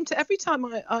I seem to, every time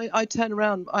I turn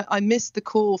around, I miss the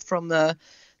call from the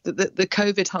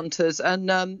COVID hunters.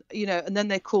 And, and then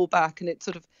they call back and it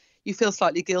sort of, you feel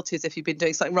slightly guilty as if you've been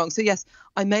doing something wrong. So yes,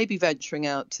 I may be venturing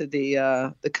out to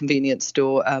the convenience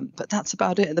store, but that's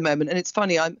about it at the moment. And it's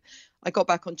funny, I got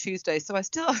back on Tuesday, so I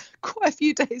still have quite a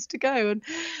few days to go,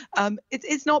 and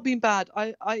it's not been bad.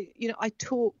 I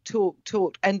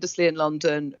talked endlessly in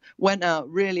London, went out,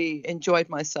 really enjoyed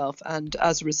myself, and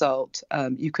as a result,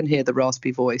 you can hear the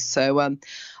raspy voice. So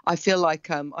I feel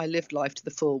like I lived life to the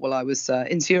full while I was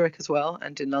in Zurich as well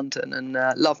and in London, and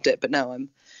loved it. But now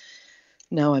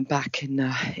I'm back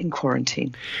in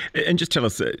quarantine. And just tell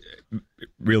us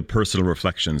real personal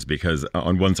reflections, because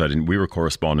on one side, and we were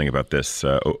corresponding about this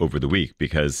over the week,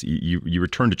 because you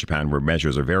returned to Japan where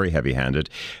measures are very heavy-handed.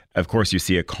 Of course, you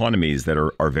see economies that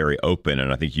are very open,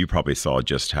 and I think you probably saw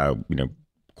just how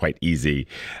quite easy.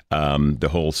 The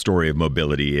whole story of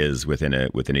mobility is within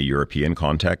a European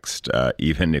context,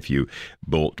 even if you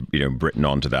bolt Britain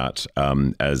onto that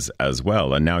as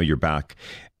well. And now you're back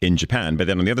in Japan. But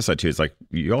then on the other side too, it's like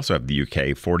you also have the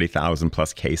UK, 40,000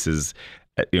 plus cases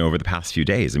over the past few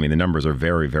days. I mean, the numbers are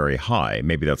very, very high.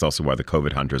 Maybe that's also why the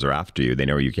COVID hunters are after you. They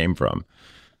know where you came from.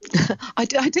 I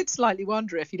did slightly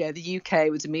wonder if, the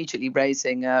UK was immediately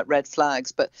raising red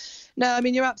flags. But no, I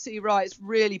mean, you're absolutely right. It's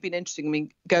really been interesting. I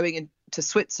mean, going into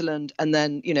Switzerland and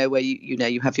then, where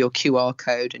you have your QR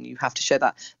code and you have to show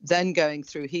that, then going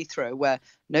through Heathrow where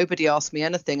nobody asked me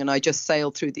anything and I just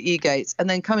sailed through the e-gates, and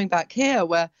then coming back here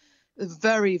where a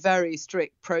very, very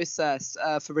strict process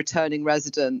for returning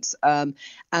residents. And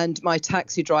my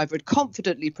taxi driver had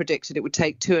confidently predicted it would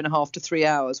take 2.5 to 3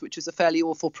 hours, which was a fairly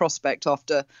awful prospect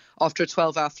after a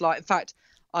 12-hour flight. In fact,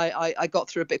 I got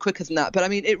through a bit quicker than that. But I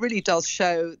mean, it really does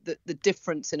show the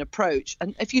difference in approach.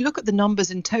 And if you look at the numbers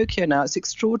in Tokyo now, it's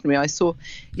extraordinary. I saw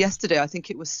yesterday, I think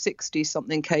it was 60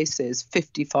 something cases,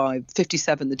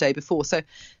 57 the day before. So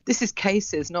this is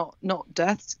cases, not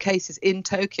deaths, cases in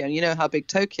Tokyo. And you know how big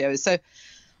Tokyo is. So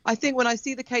I think when I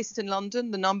see the cases in London,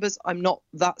 the numbers, I'm not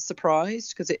that surprised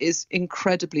because it is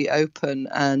incredibly open.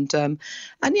 And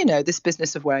this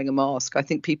business of wearing a mask, I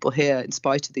think people here, in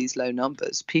spite of these low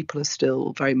numbers, people are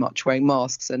still very much wearing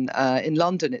masks. And in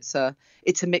London, it's a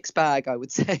mixed bag, I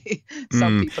would say.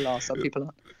 Some people are, some people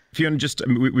aren't. Fiona,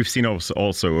 we've seen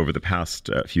also over the past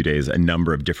few days a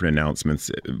number of different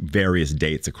announcements, various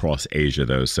dates across Asia,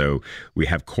 though. So we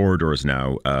have corridors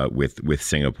now with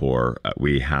Singapore.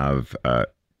 We have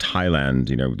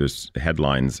Thailand. There's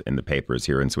headlines in the papers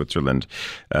here in Switzerland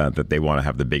that they want to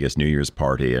have the biggest New Year's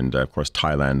party, and of course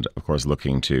Thailand, of course,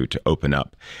 looking to open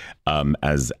up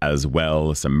as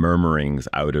well. Some murmurings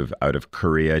out of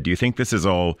Korea. Do you think this is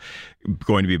all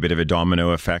going to be a bit of a domino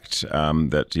effect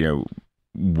that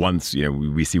once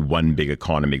we see one big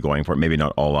economy going for it, maybe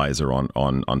not all eyes are on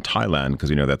Thailand because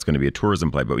that's going to be a tourism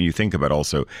play. But when you think about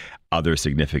also other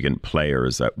significant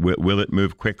players, will it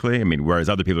move quickly? I mean, whereas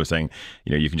other people are saying,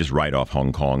 you can just write off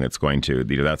Hong Kong. It's going to,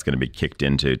 that's going to be kicked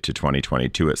into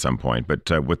 2022 at some point. But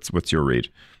what's your read?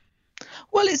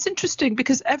 Well, it's interesting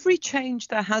because every change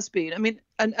there has been. I mean,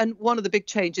 and one of the big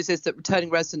changes is that returning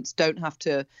residents don't have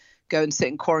to go and sit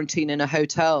in quarantine in a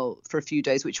hotel for a few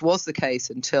days, which was the case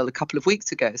until a couple of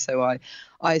weeks ago. So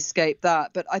I escaped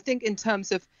that. But I think in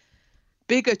terms of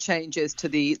bigger changes to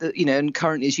the and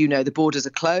currently, as the borders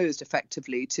are closed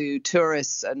effectively to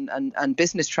tourists and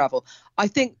business travel. I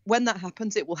think when that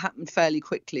happens, it will happen fairly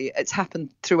quickly. It's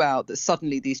happened throughout that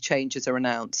suddenly these changes are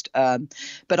announced.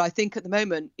 But I think at the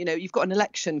moment, you've got an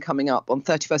election coming up on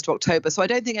 31st of October. So I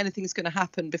don't think anything's going to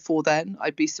happen before then.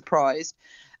 I'd be surprised.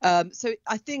 So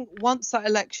I think once that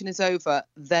election is over,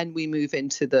 then we move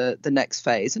into the next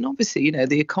phase. And obviously,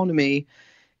 the economy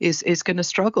is going to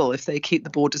struggle if they keep the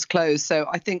borders closed. So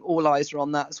I think all eyes are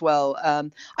on that as well.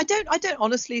 I don't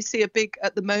honestly see a big,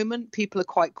 at the moment, people are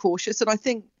quite cautious. And I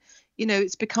think,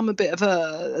 it's become a bit of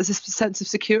a sense of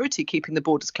security keeping the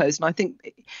borders closed. And I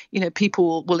think,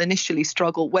 people will initially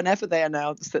struggle whenever they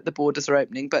announce that the borders are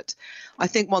opening. But I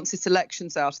think once this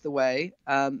election's out of the way,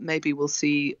 maybe we'll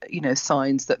see,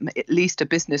 signs that at least a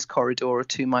business corridor or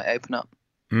two might open up.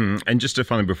 And just to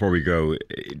finally, before we go,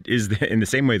 in the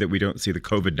same way that we don't see the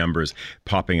COVID numbers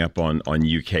popping up on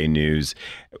UK news,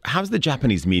 how's the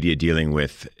Japanese media dealing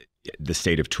with the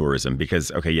state of tourism?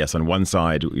 Because, okay, yes, on one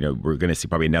side, we're going to see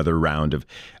probably another round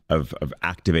of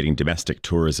activating domestic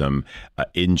tourism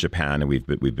in Japan, and we've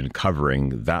been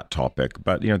covering that topic.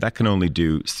 But that can only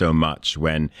do so much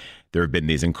when there have been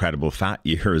these incredible fat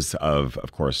years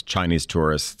of course, Chinese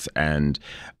tourists and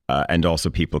also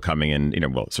people coming in,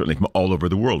 certainly from all over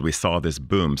the world. We saw this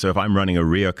boom. So if I'm running a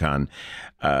ryokan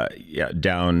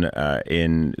down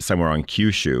in somewhere on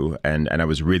Kyushu, and I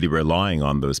was really relying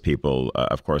on those people,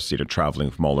 of course,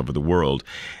 traveling from all over the world,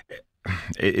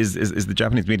 is the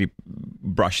Japanese media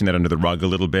brushing that under the rug a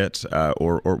little bit,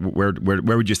 or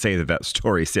where would you say that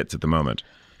story sits at the moment?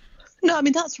 No, I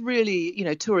mean, that's really,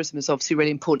 tourism is obviously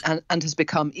really important and has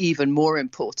become even more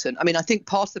important. I mean, I think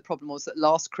part of the problem was that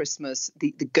last Christmas,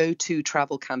 the Go-To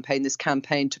travel campaign, this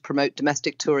campaign to promote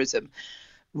domestic tourism,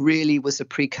 really was a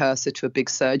precursor to a big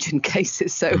surge in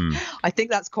cases. So I think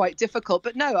that's quite difficult.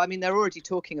 But no, I mean, they're already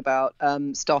talking about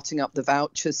starting up the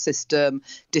voucher system,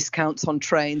 discounts on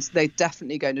trains. They're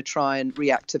definitely going to try and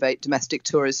reactivate domestic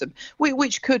tourism,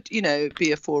 which could,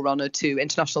 be a forerunner to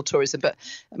international tourism. But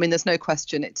I mean, there's no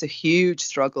question it's a huge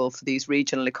struggle for these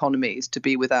regional economies to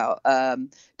be without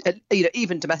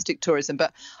even domestic tourism.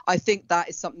 But I think that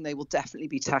is something they will definitely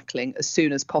be tackling as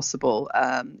soon as possible,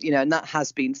 and that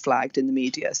has been flagged in the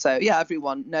media media. So yeah,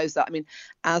 everyone knows that. I mean,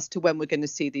 as to when we're going to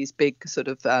see these big sort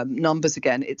of numbers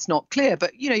again, it's not clear.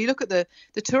 But you look at the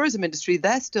tourism industry;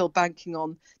 they're still banking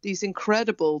on these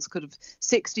incredible kind of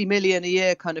 60 million a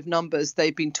year kind of numbers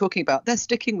they've been talking about. They're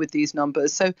sticking with these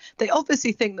numbers, so they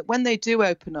obviously think that when they do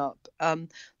open up,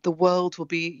 the world will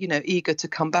be eager to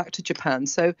come back to Japan.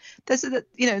 So there's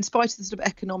in spite of the sort of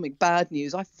economic bad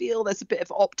news, I feel there's a bit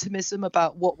of optimism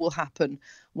about what will happen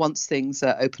once things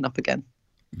open up again.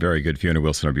 Very good. Fiona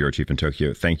Wilson, our bureau chief in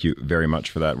Tokyo. Thank you very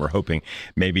much for that. We're hoping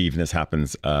maybe even this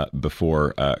happens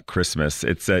before Christmas.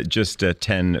 It's just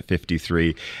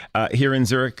 10:53 here in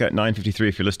Zurich at 9:53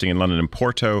 if you're listening in London and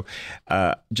Porto.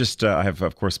 I have,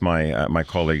 of course, my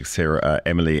colleagues here,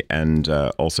 Emily and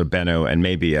also Benno, and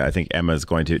maybe I think Emma's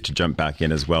going to jump back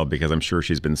in as well, because I'm sure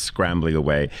she's been scrambling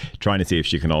away trying to see if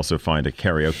she can also find a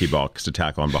karaoke box to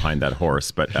tack on behind that horse.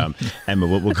 But Emma,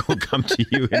 we'll come to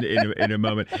you in a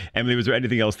moment. Emily, was there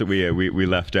anything else that we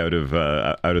left out of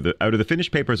the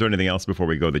finished papers, or anything else before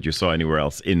we go that you saw anywhere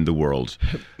else in the world?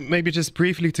 Maybe just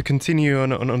briefly to continue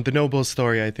on the Nobel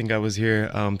story. I think I was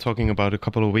here talking about a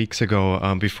couple of weeks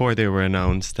ago before they were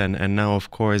announced, and now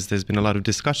of course there's been a lot of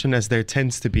discussion, as there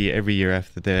tends to be every year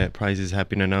after the prizes have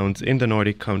been announced in the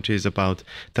Nordic countries, about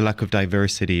the lack of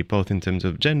diversity, both in terms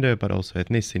of gender but also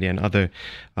ethnicity and other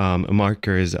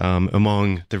markers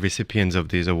among the recipients of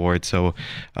these awards. So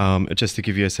just to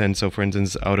give you a sense, so for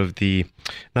instance, out of the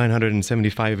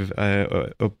 975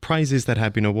 prizes that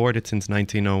have been awarded since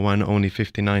 1901, only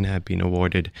 59 have been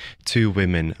awarded to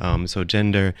women. So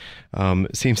gender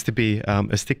seems to be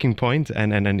a sticking point.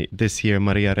 And this year,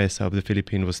 Maria Ressa of the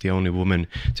Philippines was the only woman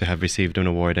to have received an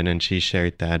award. And then she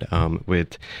shared that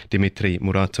with Dmitry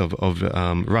Muratov of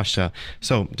Russia.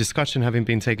 So discussion having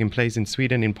been taking place in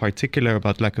Sweden in particular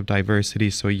about lack of diversity.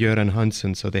 So Göran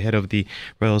Hansson, so the head of the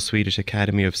Royal Swedish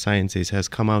Academy of Sciences, has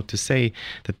come out to say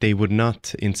that they would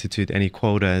not institute any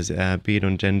quotas, be it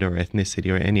on gender or ethnicity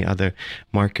or any other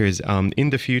markers. In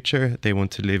the future, they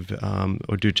want to live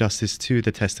or do justice to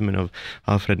the testament of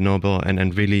Alfred Nobel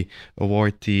and really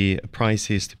award the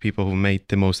prizes to people who made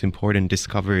the most important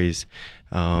discoveries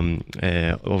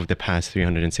over the past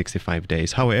 365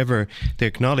 days. However, they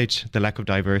acknowledge the lack of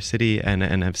diversity and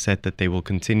have said that they will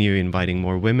continue inviting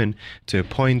more women to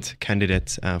appoint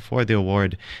candidates for the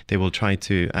award. They will try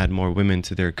to add more women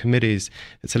to their committees,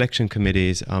 selection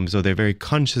committees. So they're very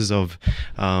conscious of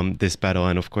this battle.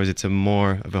 And of course, it's a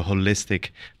more of a holistic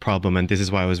problem. And this is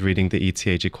why I was reading the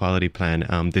ETH equality plan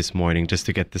this morning, just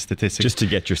to get the statistics. Just to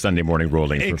get your Sunday morning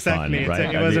rolling for exactly, fun,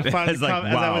 right? It was a fun as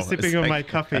I was sipping on my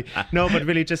coffee. No, but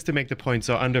really just to make the point,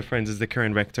 so Under Friends is the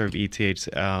current rector of ETH.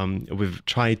 We've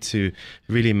tried to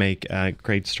really make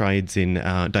great strides in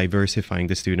diversifying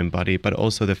the student body, but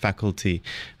also the faculty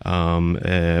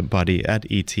body at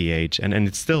ETH. And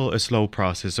it's still a slow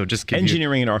process. So just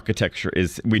engineering and architecture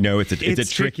we know it's a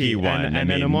tricky one.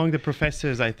 And among the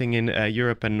professors, I think in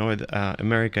Europe and North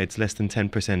America, it's less than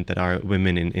 10% that are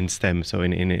women in STEM, so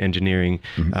in engineering,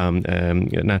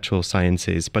 natural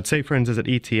sciences. But say, for instance, at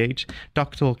ETH,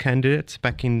 doctoral candidates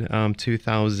back in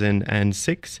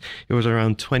 2006, it was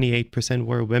around 28%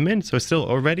 were women, so still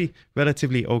already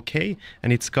relatively okay,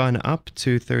 and it's gone up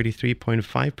to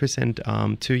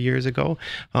 33.5% 2 years ago.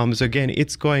 So again,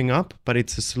 it's going up, but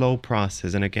it's a slow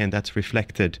process, and again, that's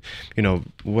reflected,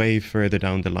 way further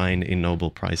down the line in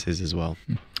Nobel Prizes as well.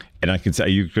 And I can say,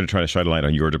 you're going to try to shine a light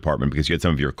on your department, because you had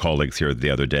some of your colleagues here the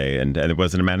other day, and it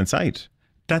wasn't a man in sight.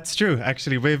 That's true.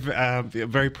 Actually, we've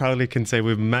very proudly can say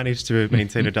we've managed to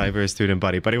maintain a diverse student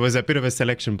body, but it was a bit of a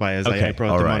selection bias. Okay, I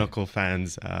brought the Monocle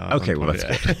fans. Okay, well,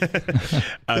 that's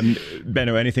good.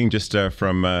 Benno, anything just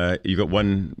from, you got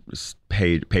one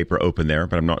paper open there,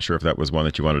 but I'm not sure if that was one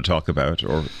that you wanted to talk about,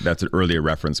 or that's an earlier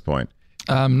reference point.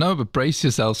 No, but brace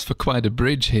yourselves for quite a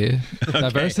bridge here. Okay.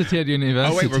 Diversity at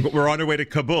university. Oh, wait, we're on our way to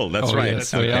Kabul. That's right.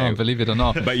 Yes, we are, believe it or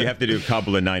not. But you have to do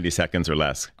Kabul in 90 seconds or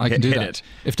less. I can do that.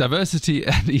 If diversity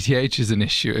at ETH is an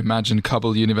issue, imagine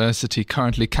Kabul University.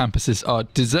 Currently, campuses are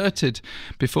deserted.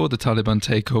 Before the Taliban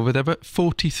takeover, there were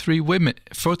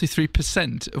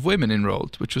 43% of women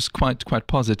enrolled, which was quite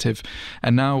positive.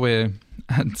 And now we're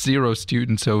at 0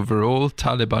 students overall.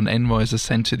 Taliban envoys are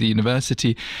sent to the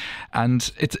university,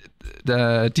 and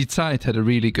Die Zeit had a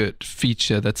really good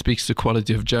feature that speaks to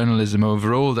quality of journalism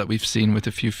overall that we've seen with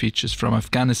a few features from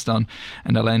Afghanistan,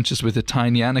 and I'll end just with a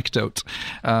tiny anecdote.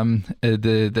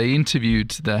 They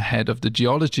interviewed the head of the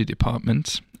geology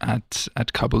department at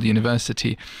Kabul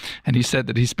University, and he said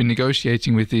that he's been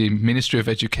negotiating with the Ministry of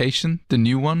Education, the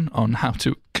new one, on how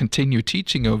to continue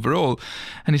teaching overall.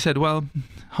 And he said, well,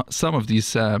 some of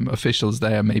these officials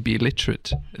there may be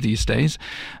illiterate these days,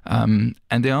 and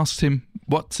they asked him,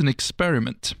 what's an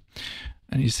experiment?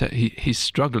 And he said he's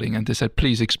struggling, and they said,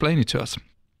 please explain it to us.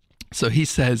 So he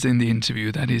says in the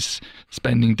interview that he's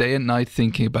spending day and night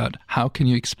thinking about how can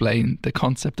you explain the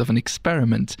concept of an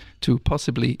experiment to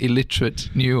possibly illiterate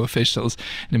new officials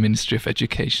in the Ministry of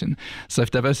Education. So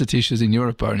if diversity issues in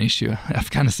Europe are an issue,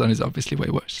 Afghanistan is obviously way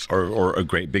worse. Or a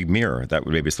great big mirror that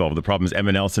would maybe solve the problems.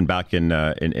 Emma Nelson back in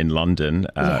London.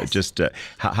 Yes.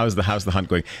 How's the hunt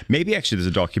going? Maybe actually there's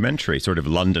a documentary, sort of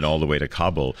London all the way to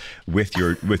Kabul, with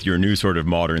your new sort of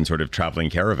modern sort of travelling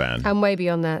caravan. And way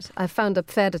beyond that, I found a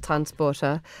Pferdetransporter.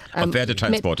 A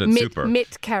Pferdetransporter, super.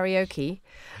 Mit karaoke.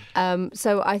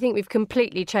 So I think we've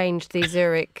completely changed the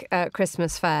Zurich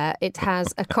Christmas fair. It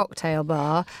has a cocktail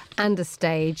bar and a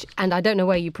stage, and I don't know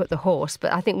where you put the horse,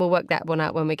 but I think we'll work that one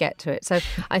out when we get to it. So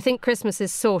I think Christmas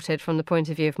is sorted from the point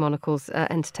of view of Monocle's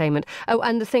entertainment. Oh,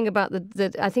 and the thing about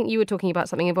I think you were talking about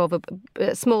something involving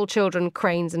small children,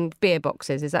 cranes and beer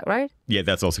boxes. Is that right? Yeah,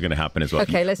 that's also going to happen as well.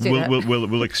 Okay, let's do that.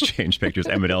 We'll exchange pictures.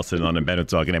 Emma Nelson in London, Bennett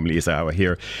Zog and Emily Isawa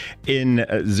here. In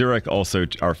Zurich, also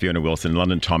our Fiona Wilson in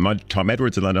London, Tom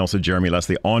Edwards in London, also Jeremy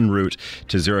Leslie en route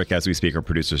to Zurich as we speak. Our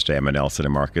producers today, Emma Nelson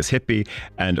and Marcus Hippie,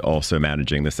 and also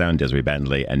managing the sound, Desiree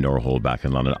Bentley and Nora Hall back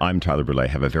in London. I'm Tyler Brûlé.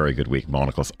 Have a very good week.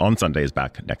 Monocles on Sunday is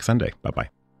back next Sunday.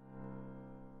 Bye-bye.